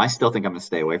I don't know. I still think I'm going to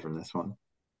stay away from this one.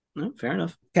 No, fair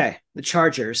enough. Okay, the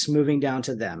Chargers. Moving down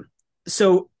to them.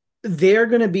 So they're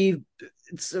going to be.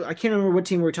 I can't remember what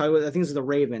team we were talking about. I think it's the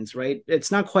Ravens, right?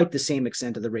 It's not quite the same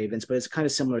extent of the Ravens, but it's kind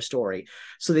of similar story.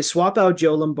 So they swap out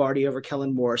Joe Lombardi over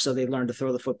Kellen Moore, so they learn to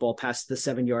throw the football past the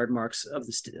 7-yard marks of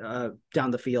the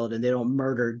down the field, and they don't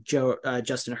murder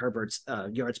Justin Herbert's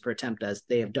yards per attempt as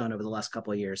they have done over the last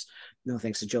couple of years. No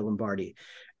thanks to Joe Lombardi,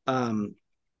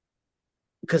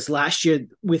 because last year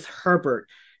with Herbert,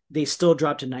 they still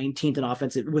dropped to 19th in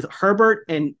offensive with Herbert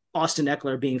and Austin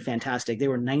Eckler being fantastic. They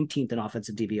were 19th in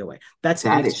offensive DVOA. That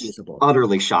is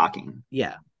utterly shocking.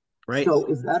 Yeah. Right. So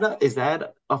is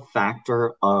that a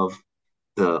factor of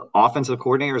the offensive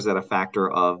coordinator? Or is that a factor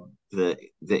of the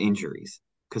injuries?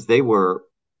 Because they were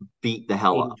beat the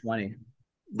hell up. 20.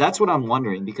 That's what I'm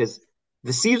wondering, because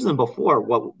the season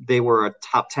before, they were a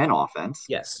top 10 offense.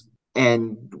 Yes.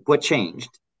 And what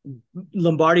changed?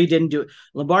 Lombardi didn't do it.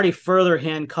 Lombardi further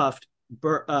handcuffed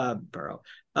Herbert,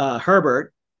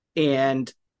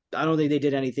 and I don't think they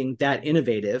did anything that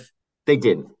innovative. They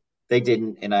didn't,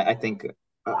 and I think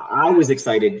I was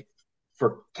excited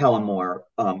for Kellen Moore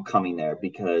coming there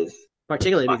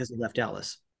particularly because he left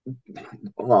Dallas.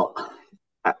 Well,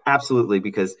 absolutely,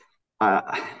 because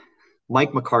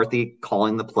Mike McCarthy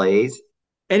calling the plays.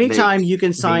 Anytime you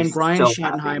can sign Brian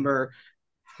Schottenheimer,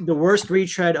 the worst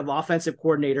retread of offensive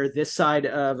coordinator this side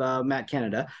of Matt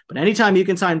Canada. But anytime you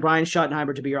can sign Brian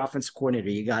Schottenheimer to be your offensive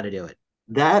coordinator, you got to do it.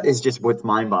 That is just what's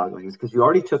mind-boggling, is because you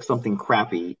already took something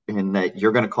crappy in that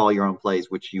you're going to call your own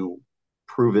plays, which you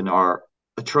proven are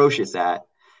atrocious at,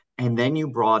 and then you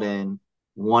brought in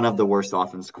one of the worst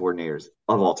offensive coordinators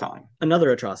of all time.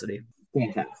 Another atrocity.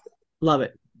 Fantastic. Love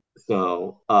it.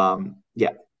 So,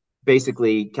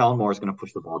 basically, Kellen Moore is going to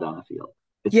push the ball down the field.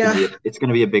 It's going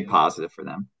to be a big positive for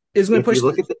them. If you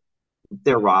look at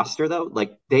their roster, though,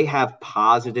 like they have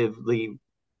positively,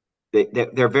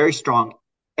 they're very strong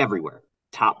everywhere.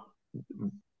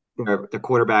 Their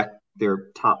quarterback, their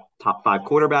top 5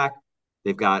 quarterback.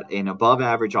 They've got an above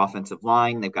average offensive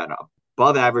line. They've got an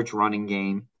above average running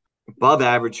game, above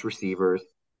average receivers,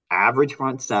 average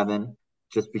front 7,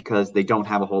 just because they don't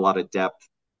have a whole lot of depth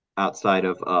outside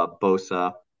of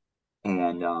Bosa.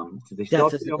 And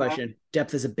depth is a question.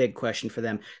 Depth is a big question for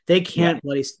them. They can't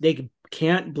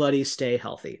bloody stay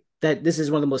healthy. This is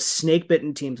one of the most snake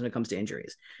bitten teams when it comes to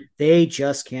injuries. They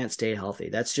just can't stay healthy.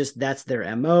 That's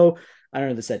their MO. I don't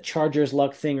know if it's that Chargers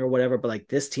luck thing or whatever, but like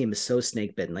this team is so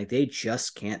snake bitten. Like they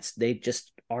just can't. They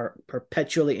just are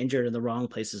perpetually injured in the wrong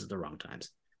places at the wrong times.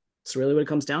 It's really what it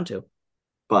comes down to.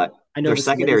 But I know their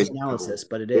secondary analysis,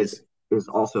 but it is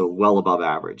also well above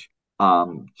average.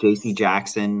 J.C.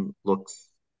 Jackson looks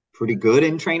pretty good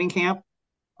in training camp.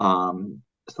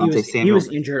 Asante He was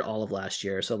Samuel. injured all of last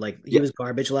year, so like he Yeah, was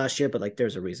garbage last year, but like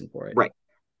there's a reason for it. right.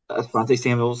 Asante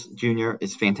Samuels Jr.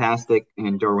 is fantastic,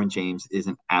 and Derwin James is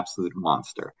an absolute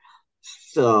monster.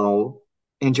 So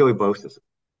enjoy both of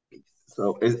them.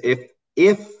 So if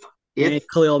And if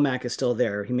Khalil Mack is still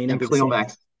there. He may not and be the Cleo same.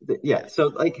 Max, yeah. Yeah. So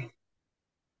like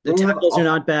The they have tackles are all,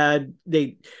 not bad.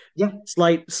 They yeah.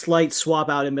 slight swap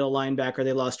out in middle linebacker.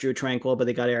 They lost Drew Tranquil, but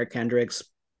they got Eric Kendricks.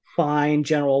 Fine,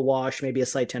 general wash, maybe a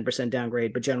slight 10%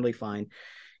 downgrade, but generally fine.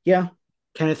 Yeah.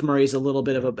 Kenneth Murray's has a little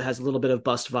bit of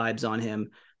bust vibes on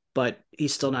him, but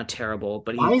he's still not terrible.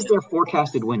 But Why he is their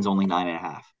forecasted wins only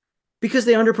 9.5? because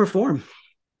they underperform.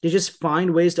 They just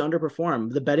find ways to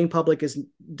underperform. The betting public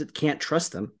can't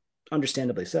trust them,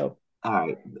 understandably so. All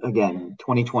right. Again,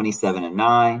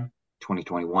 2027-9,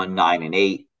 2021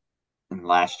 9-8, and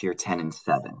last year 10-7.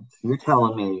 So you're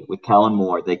telling me with Kellen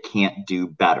Moore they can't do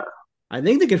better? I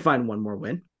think they can find one more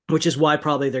win, which is why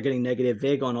probably they're getting negative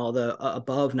vig on all the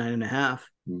above 9.5.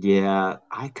 Yeah,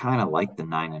 I kind of like the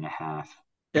 9.5.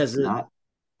 As It's a, not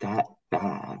that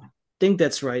bad. think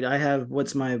that's right. I have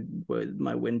what's my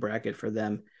win bracket for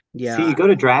them? See, Yeah, you go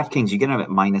to DraftKings, you get them at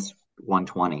minus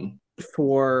 120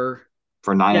 for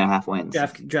for nine yeah, and a half wins.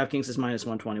 DraftKings is minus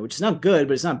 120, which is not good,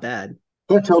 but it's not bad.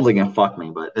 They're totally gonna fuck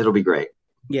me, but it'll be great.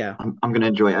 Yeah, I'm gonna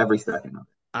enjoy every second of it.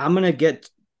 I'm gonna get.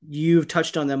 You've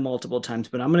touched on them multiple times,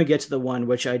 but I'm gonna get to the one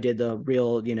which I did the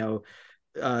real,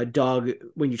 dog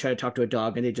when you try to talk to a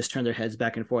dog and they just turn their heads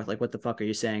back and forth like, what the fuck are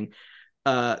you saying?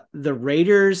 The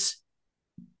Raiders.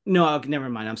 No, never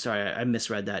mind. I'm sorry, I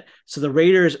misread that. So the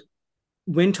Raiders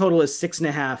win total is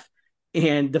 6.5,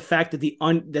 and the fact that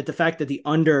the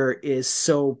under is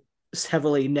so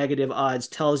heavily negative odds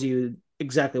tells you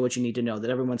exactly what you need to know,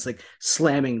 that everyone's like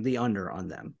slamming the under on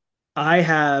them. I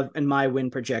have in my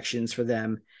win projections for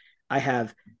them, I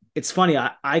have it's funny,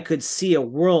 I could see a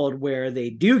world where they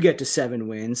do get to 7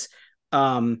 wins,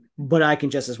 but I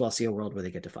can just as well see a world where they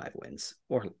get to 5 wins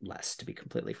or less, to be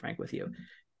completely frank with you.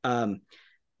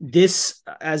 This,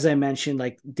 as I mentioned,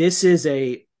 like this is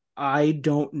a I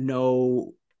don't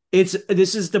know.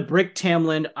 This is the Brick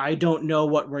Tamlin. I don't know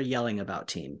what we're yelling about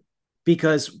team,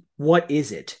 because what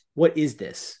is it? What is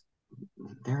this?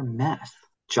 They're a mess.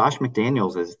 Josh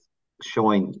McDaniels is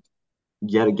showing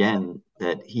yet again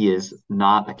that he is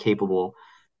not a capable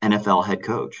NFL head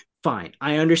coach. Fine,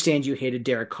 I understand you hated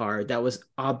Derek Carr. That was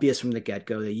obvious from the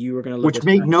get-go that you were going to look Which at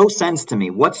made no sense to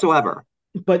me whatsoever.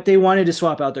 But they wanted to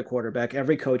swap out their quarterback.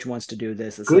 Every coach wants to do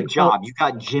this. It's Good like, well, job. You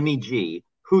got Jimmy G,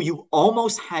 who you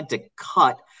almost had to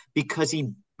cut because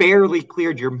he barely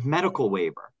cleared your medical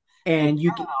waiver. And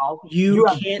and now you you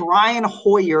have can't Brian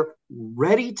Hoyer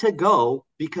ready to go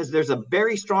because there's a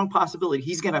very strong possibility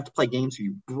he's going to have to play games for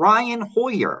you. Brian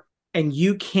Hoyer. and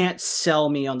you can't sell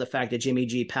me on the fact that Jimmy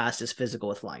G passed his physical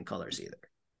with flying colors either.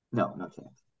 No, no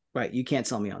chance. Right? You can't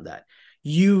sell me on that.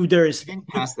 He didn't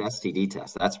pass the STD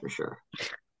test, that's for sure.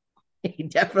 He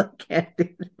definitely can't do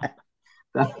that.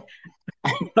 That,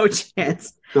 No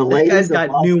chance. the That guy's ladies of got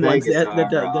Las new ones Vegas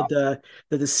that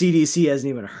the CDC hasn't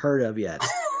even heard of yet. he's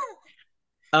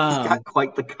got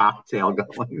quite the cocktail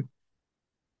going.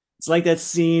 It's like that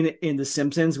scene in The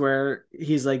Simpsons where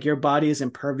he's like, your body is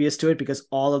impervious to it because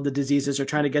all of the diseases are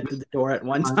trying to get to the door at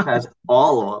one time. Has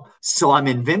all of them, so I'm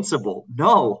invincible.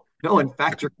 No, in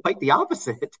fact, you're quite the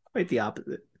opposite. Quite the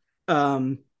opposite.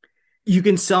 You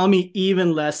can sell me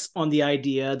even less on the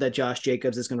idea that Josh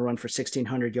Jacobs is going to run for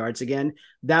 1,600 yards again.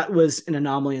 That was an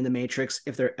anomaly in the Matrix,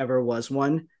 if there ever was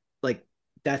one. Like,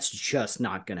 that's just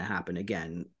not going to happen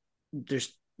again.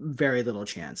 There's very little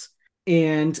chance.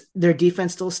 And their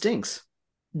defense still stinks.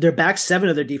 Their back seven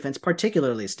of their defense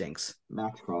particularly stinks.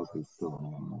 Max Crosby's still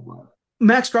an animal.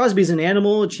 Max Crosby's an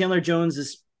animal. Chandler Jones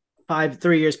is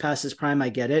 3 years past his prime. I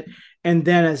get it. And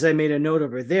then, as I made a note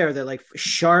over there, that like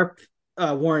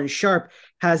Warren Sharp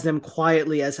has them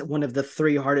quietly as one of the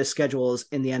 3 hardest schedules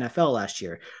in the NFL last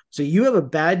year. So you have a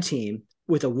bad team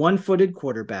with a one-footed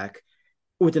quarterback,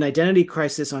 with an identity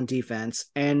crisis on defense,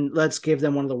 and let's give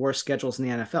them one of the worst schedules in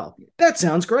the NFL. That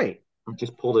sounds great. I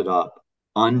just pulled it up.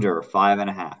 Under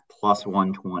 5.5 plus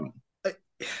 120.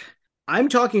 I'm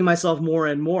talking myself more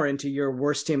and more into your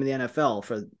worst team in the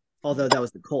NFL, although that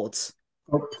was the Colts.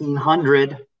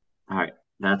 1,400. All right,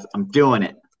 I'm doing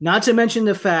it. Not to mention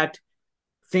the fact,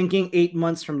 thinking 8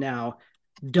 months from now,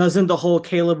 doesn't the whole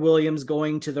Caleb Williams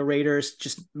going to the Raiders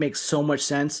just make so much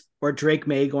sense? Or Drake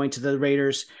May going to the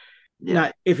Raiders? Yeah.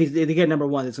 Not if they get number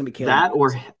 1, it's going to be Caleb.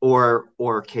 That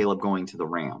or Caleb going to the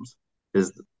Rams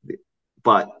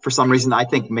but for some reason, I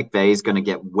think McVay is going to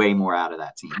get way more out of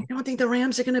that team. I don't think the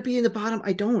Rams are going to be in the bottom.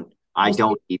 I don't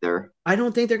either. I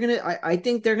don't think they're going to. I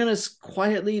think they're going to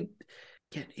quietly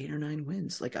get 8 or 9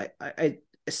 wins. Like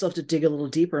still have to dig a little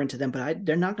deeper into them, but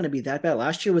they're not going to be that bad.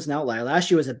 Last year was an outlier. Last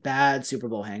year was a bad Super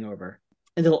Bowl hangover,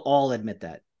 and they'll all admit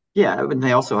that. Yeah, and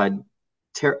they also had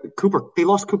Cooper. They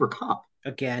lost Cooper Kupp.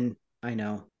 Again, I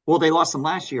know. Well, they lost him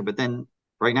last year, but then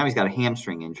right now he's got a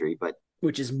hamstring injury,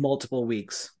 which is multiple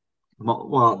weeks.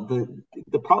 Well,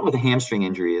 the problem with the hamstring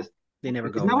injury is they never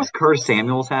go. Isn't that what Curtis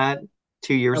Samuels had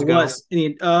 2 years ago? Was. No,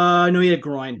 he had a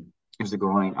groin. It was a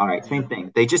groin. All right, same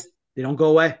thing. They don't go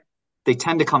away. They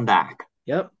tend to come back.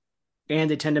 Yep, and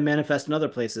they tend to manifest in other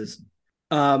places.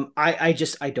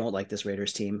 I don't like this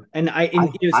Raiders team, and I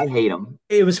hate them.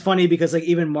 It was funny because like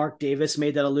even Mark Davis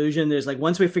made that allusion. There's like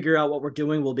once we figure out what we're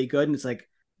doing, we'll be good, and it's like,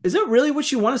 is that really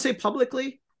what you want to say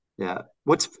publicly? Yeah.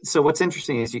 What's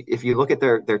interesting is if you look at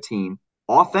their team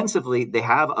offensively, they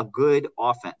have a good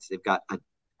offense. They've got an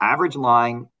average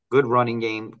line, good running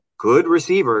game, good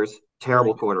receivers,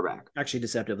 terrible quarterback. Actually,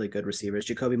 deceptively good receivers: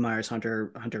 Jacoby Myers,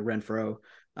 Hunter Renfrow,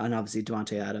 and obviously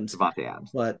Devontae Adams.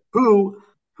 But who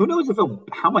knows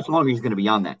how much longer he's going to be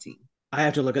on that team? I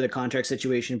have to look at the contract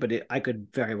situation, but I could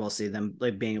very well see them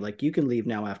like being like, you can leave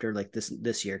now after like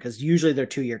this year, because usually they're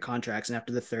 2-year contracts, and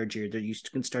after the third year, you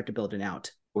can start to build an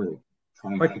out. Or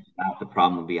trying to figure out the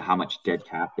problem will be how much dead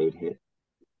cap they'd hit.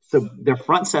 So their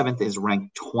front seventh is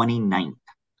ranked 29th,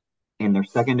 and their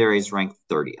secondary is ranked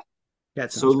 30th.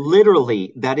 So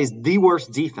literally, that is the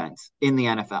worst defense in the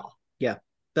NFL. Yeah,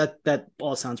 that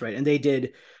all sounds right. And they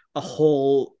did a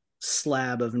whole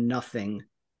slab of nothing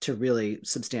to really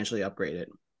substantially upgrade it.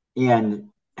 And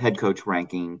head coach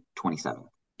ranking 27th.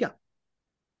 Yeah.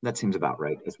 That seems about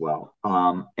right as well.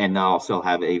 And they also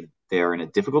have they're in a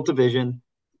difficult division,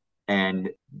 and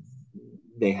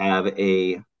they have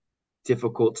a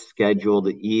difficult schedule.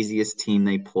 The easiest team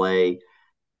they play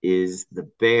is the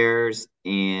Bears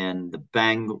and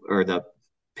the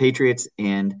Patriots,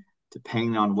 and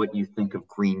depending on what you think of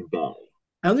Green Bay.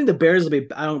 I don't think the Bears will be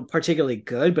particularly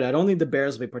good, but I don't think the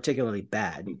Bears will be particularly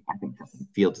bad. I think Justin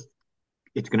Fields,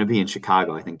 it's going to be in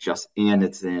Chicago. I think and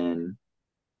it's in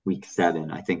week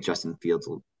 7. I think Justin Fields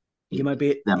will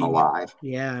alive.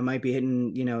 Yeah, I might be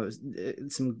hitting,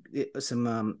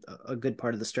 a good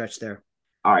part of the stretch there.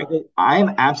 All right.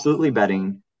 I'm absolutely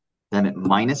betting them at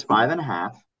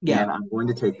 -5.5. Yeah. And I'm going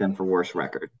to take them for worst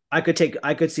record. I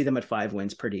could see them at 5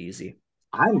 wins pretty easy.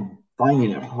 I'm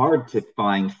finding it hard to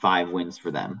find 5 wins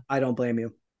for them. I don't blame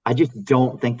you. I just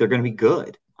don't think they're going to be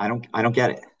good. I don't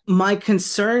get it. My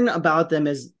concern about them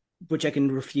is, which I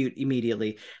can refute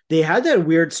immediately, they had that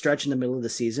weird stretch in the middle of the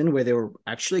season where they were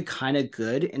actually kind of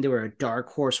good and they were a dark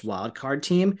horse wild card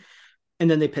team,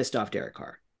 and then they pissed off Derek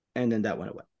Carr, and then that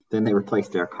went away. Then they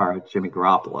replaced Derek Carr with Jimmy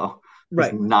Garoppolo.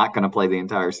 Right. He's not going to play the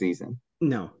entire season.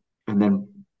 No. And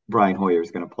then Brian Hoyer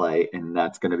is going to play, and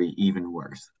that's going to be even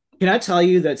worse. Can I tell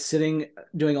you that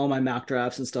doing all my mock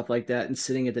drafts and stuff like that and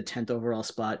sitting at the 10th overall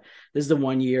spot, this is the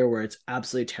one year where it's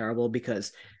absolutely terrible,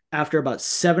 because after about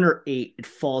 7 or 8, it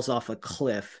falls off a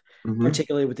cliff,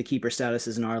 particularly with the keeper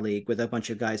statuses in our league, with a bunch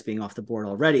of guys being off the board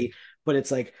already. But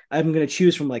it's like, I'm going to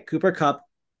choose from like Cooper Kupp,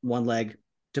 one leg,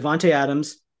 Devontae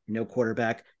Adams, no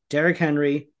quarterback, Derrick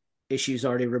Henry, issues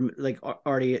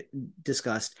already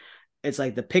discussed. It's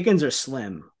like the pickings are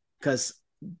slim, because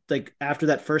like after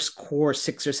that first core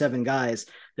 6 or 7 guys,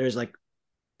 there's like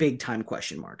big time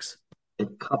question marks. If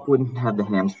Kupp wouldn't have the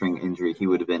hamstring injury, he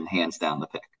would have been hands down the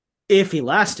pick. If he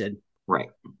lasted. Right.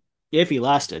 If he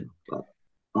lasted. But,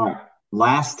 all right.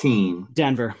 Last team.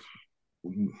 Denver.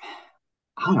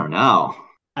 I don't know.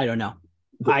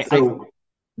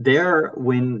 Their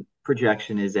win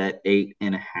projection is at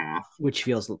 8.5. Which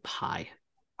feels high.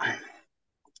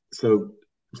 So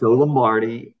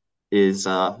Lombardi is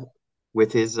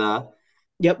with his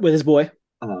with his boy.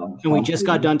 And we just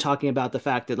got done talking about the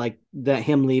fact that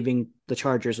him leaving the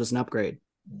Chargers was an upgrade.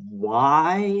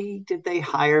 Why did they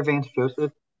hire Vance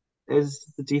Joseph as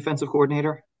the defensive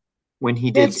coordinator when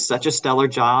he did such a stellar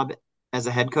job as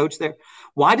a head coach there?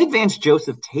 Why did Vance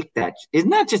Joseph take that? Isn't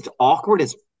that just awkward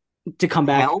as to come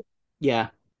back? Hell? Yeah,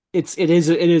 it is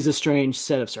a strange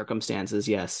set of circumstances.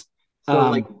 Yes.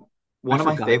 So one of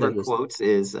my favorite quotes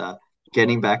is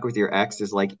getting back with your ex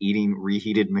is like eating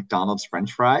reheated McDonald's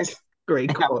French fries.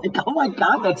 Great quote. Like, oh my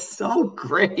God, that's so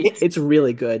great. It's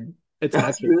really good.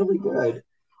 That's really good.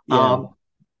 Yeah.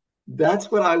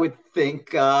 That's what I would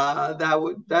think.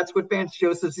 That's what Vance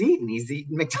Joseph's eating. He's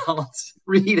eating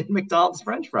reheated McDonald's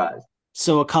French fries.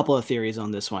 So a couple of theories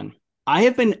on this one. I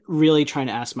have been really trying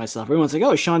to ask myself, everyone's like,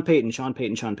 oh, Sean Payton.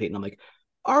 I'm like,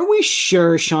 are we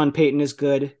sure Sean Payton is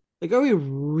good? Like, are we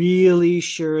really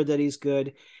sure that he's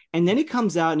good? And then he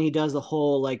comes out and he does the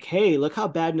whole like, hey, look how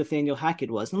bad Nathaniel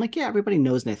Hackett was. And I'm like, yeah, everybody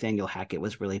knows Nathaniel Hackett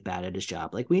was really bad at his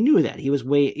job. Like, we knew that. He was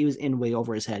in way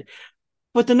over his head.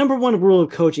 But the number one rule of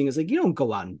coaching is like, you don't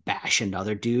go out and bash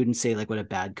another dude and say like what a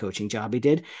bad coaching job he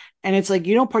did. And it's like,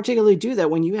 you don't particularly do that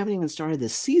when you haven't even started the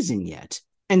season yet.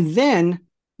 And then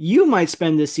you might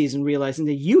spend this season realizing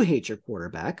that you hate your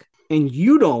quarterback and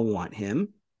you don't want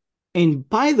him. And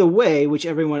by the way, which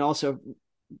everyone also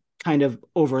kind of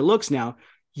overlooks now,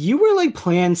 you were like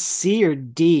plan C or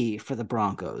D for the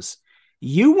Broncos.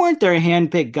 You weren't their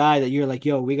handpicked guy that you're like,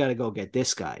 yo, we got to go get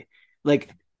this guy.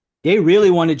 Like, they really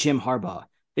wanted Jim Harbaugh.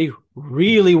 They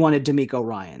really wanted DeMeco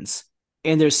Ryans.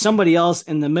 And there's somebody else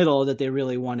in the middle that they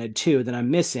really wanted too that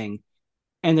I'm missing.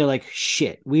 And they're like,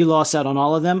 shit, we lost out on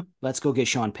all of them. Let's go get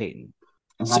Sean Payton.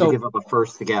 And had to give up a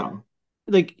first to get him.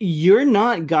 Like, you're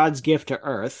not God's gift to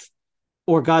earth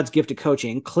or God's gift to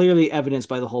coaching, clearly evidenced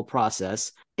by the whole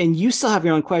process. And you still have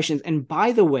your own questions. And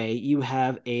by the way, you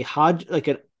have an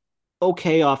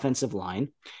okay offensive line.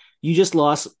 You just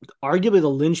lost arguably the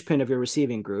linchpin of your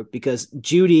receiving group because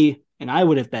Jeudy, and I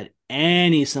would have bet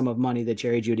any sum of money that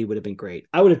Jerry Jeudy would have been great.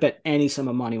 I would have bet any sum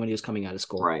of money when he was coming out of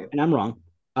school. Right. And I'm wrong.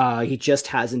 He just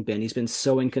hasn't been. He's been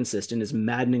so inconsistent. It's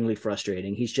maddeningly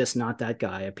frustrating. He's just not that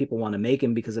guy. People want to make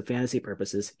him because of fantasy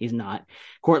purposes. He's not.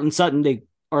 Courtland Sutton, they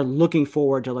are looking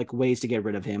forward to like ways to get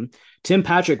rid of him. Tim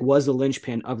Patrick was the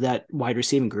linchpin of that wide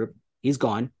receiving group. He's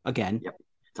gone again. Yep.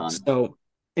 Done. So,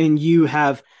 and you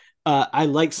have, I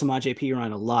like Samaje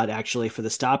Perine a lot actually for the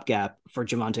stopgap for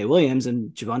Javonte Williams,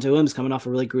 and Javonte Williams coming off a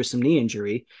really gruesome knee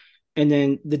injury. And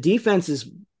then the defense is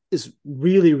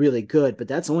really, really good, but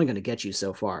that's only going to get you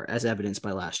so far, as evidenced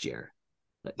by last year.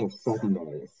 Their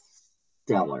secondary is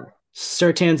stellar.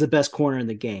 Surtain's the best corner in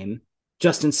the game.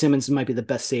 Justin Simmons might be the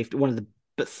best safety, one of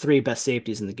the three best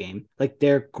safeties in the game. Like,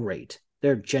 they're great.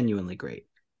 They're genuinely great.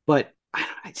 But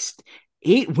I just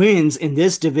 8 wins in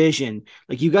this division.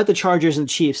 Like, you got the Chargers and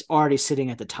Chiefs already sitting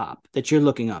at the top that you're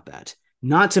looking up at,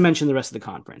 not to mention the rest of the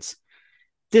conference.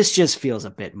 This just feels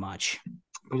a bit much.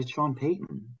 But it's Sean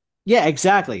Payton. Yeah,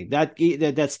 exactly.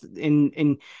 That's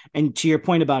in and to your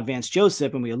point about Vance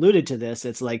Joseph, and we alluded to this,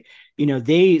 it's like,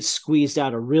 they squeezed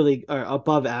out a really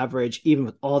above average, even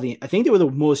with all I think they were the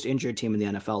most injured team in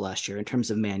the NFL last year in terms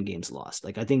of man games lost.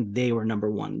 Like, I think they were number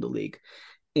 1 in the league.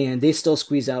 And they still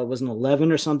squeezed out, it was an 11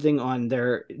 or something on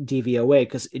their DVOA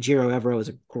because Giro Evero is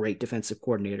a great defensive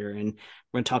coordinator. And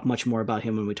we're going to talk much more about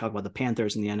him when we talk about the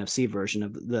Panthers and the NFC version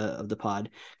of the pod,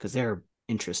 because they're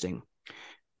interesting.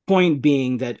 Point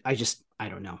being that I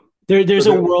don't know. There's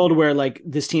a world where like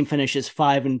this team finishes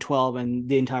 5-12 and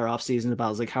the entire offseason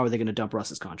about like, how are they going to dump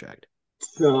Russ's contract?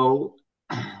 So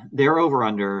their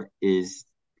over-under is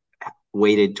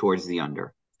weighted towards the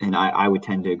under. And I would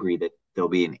tend to agree that they'll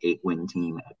be an 8-win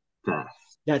team at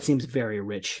best. That seems very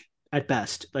rich at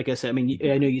best. Like I said, I mean,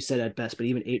 I know you said at best, but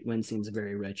even 8 wins seems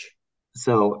very rich.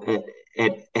 So at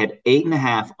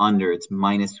 8.5 under, it's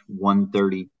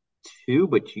 -132.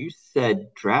 But you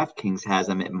said DraftKings has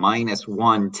them at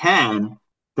 -110.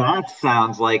 That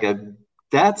sounds like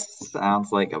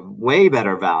a way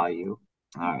better value.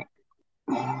 All right.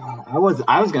 I was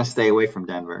going to stay away from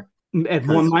Denver at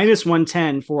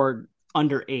 -110 for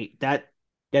under 8.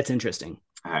 That's interesting.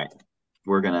 All right.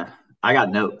 I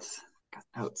got notes.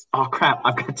 Oh crap.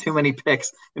 I've got too many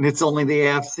picks and it's only the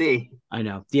AFC. I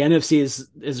know. The NFC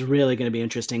is really going to be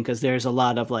interesting because there's a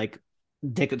lot of like,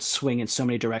 they could swing in so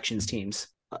many directions teams.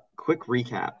 Quick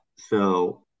recap.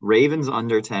 So Ravens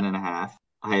under 10.5.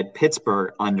 I had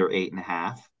Pittsburgh under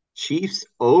 8.5. Chiefs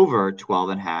over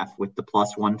 12.5 with the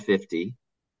 +150.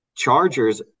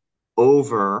 Chargers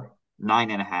over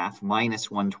 9.5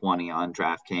 -120 on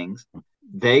DraftKings.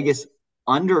 Vegas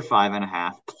under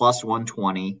 5.5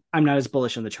 +120. I'm not as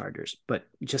bullish on the Chargers, but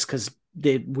just because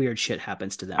the weird shit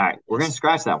happens to them. All right, we're gonna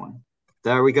scratch that one.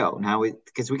 There we go. Now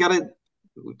because we gotta.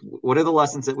 What are the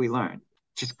lessons that we learned?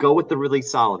 Just go with the really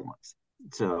solid ones.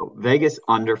 So Vegas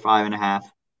under 5.5,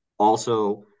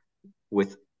 also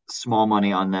with small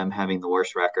money on them having the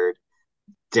worst record.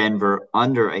 Denver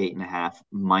under 8.5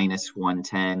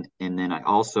 -110. And then I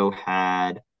also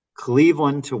had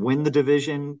Cleveland to win the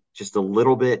division just a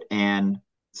little bit. And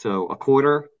so a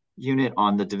quarter unit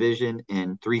on the division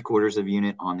and 3/4 of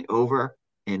unit on the over.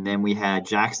 And then we had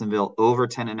Jacksonville over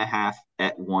 10.5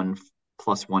 at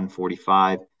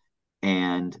 +145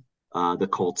 and the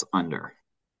Colts under.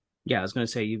 Yeah, I was going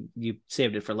to say you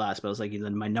saved it for last, but I was like,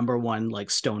 my number one like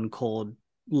stone cold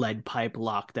lead pipe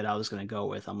lock that I was going to go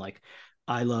with. I'm like,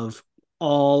 I love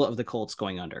all of the Colts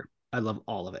going under. I love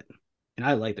all of it. And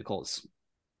I like the Colts.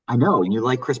 I know. And you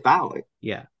like Chris Ballard.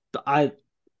 Yeah.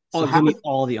 Give me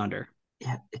all the under.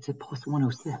 Yeah, it's a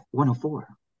 +106, 104.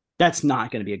 That's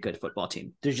not going to be a good football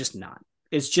team. They're just not.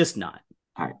 It's just not.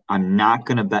 All right. I'm not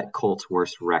going to bet Colts'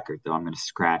 worst record, though. I'm going to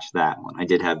scratch that one. I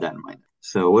did have that in mind.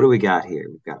 So what do we got here?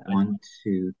 We've got 1,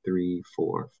 2, 3,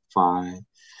 4, 5,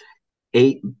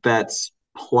 8 bets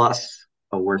plus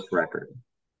a worse record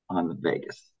on the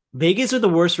Vegas. Vegas with the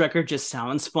worst record just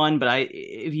sounds fun, but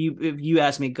if you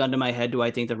ask me, gun to my head, do I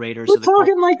think the Raiders? We're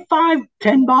talking like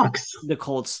 $5-10. The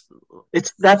Colts.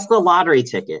 That's the lottery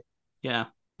ticket. Yeah,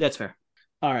 that's fair.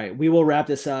 All right, we will wrap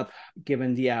this up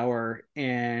given the hour,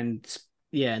 and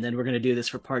then we're gonna do this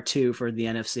for part 2 for the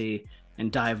NFC and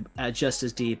dive just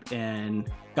as deep, and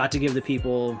got to give the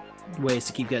people ways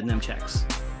to keep getting them checks.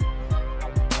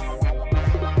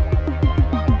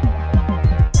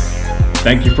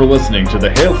 Thank you for listening to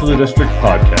the Hail to the District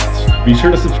podcast. Be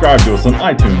sure to subscribe to us on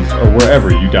iTunes or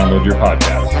wherever you download your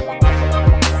podcasts.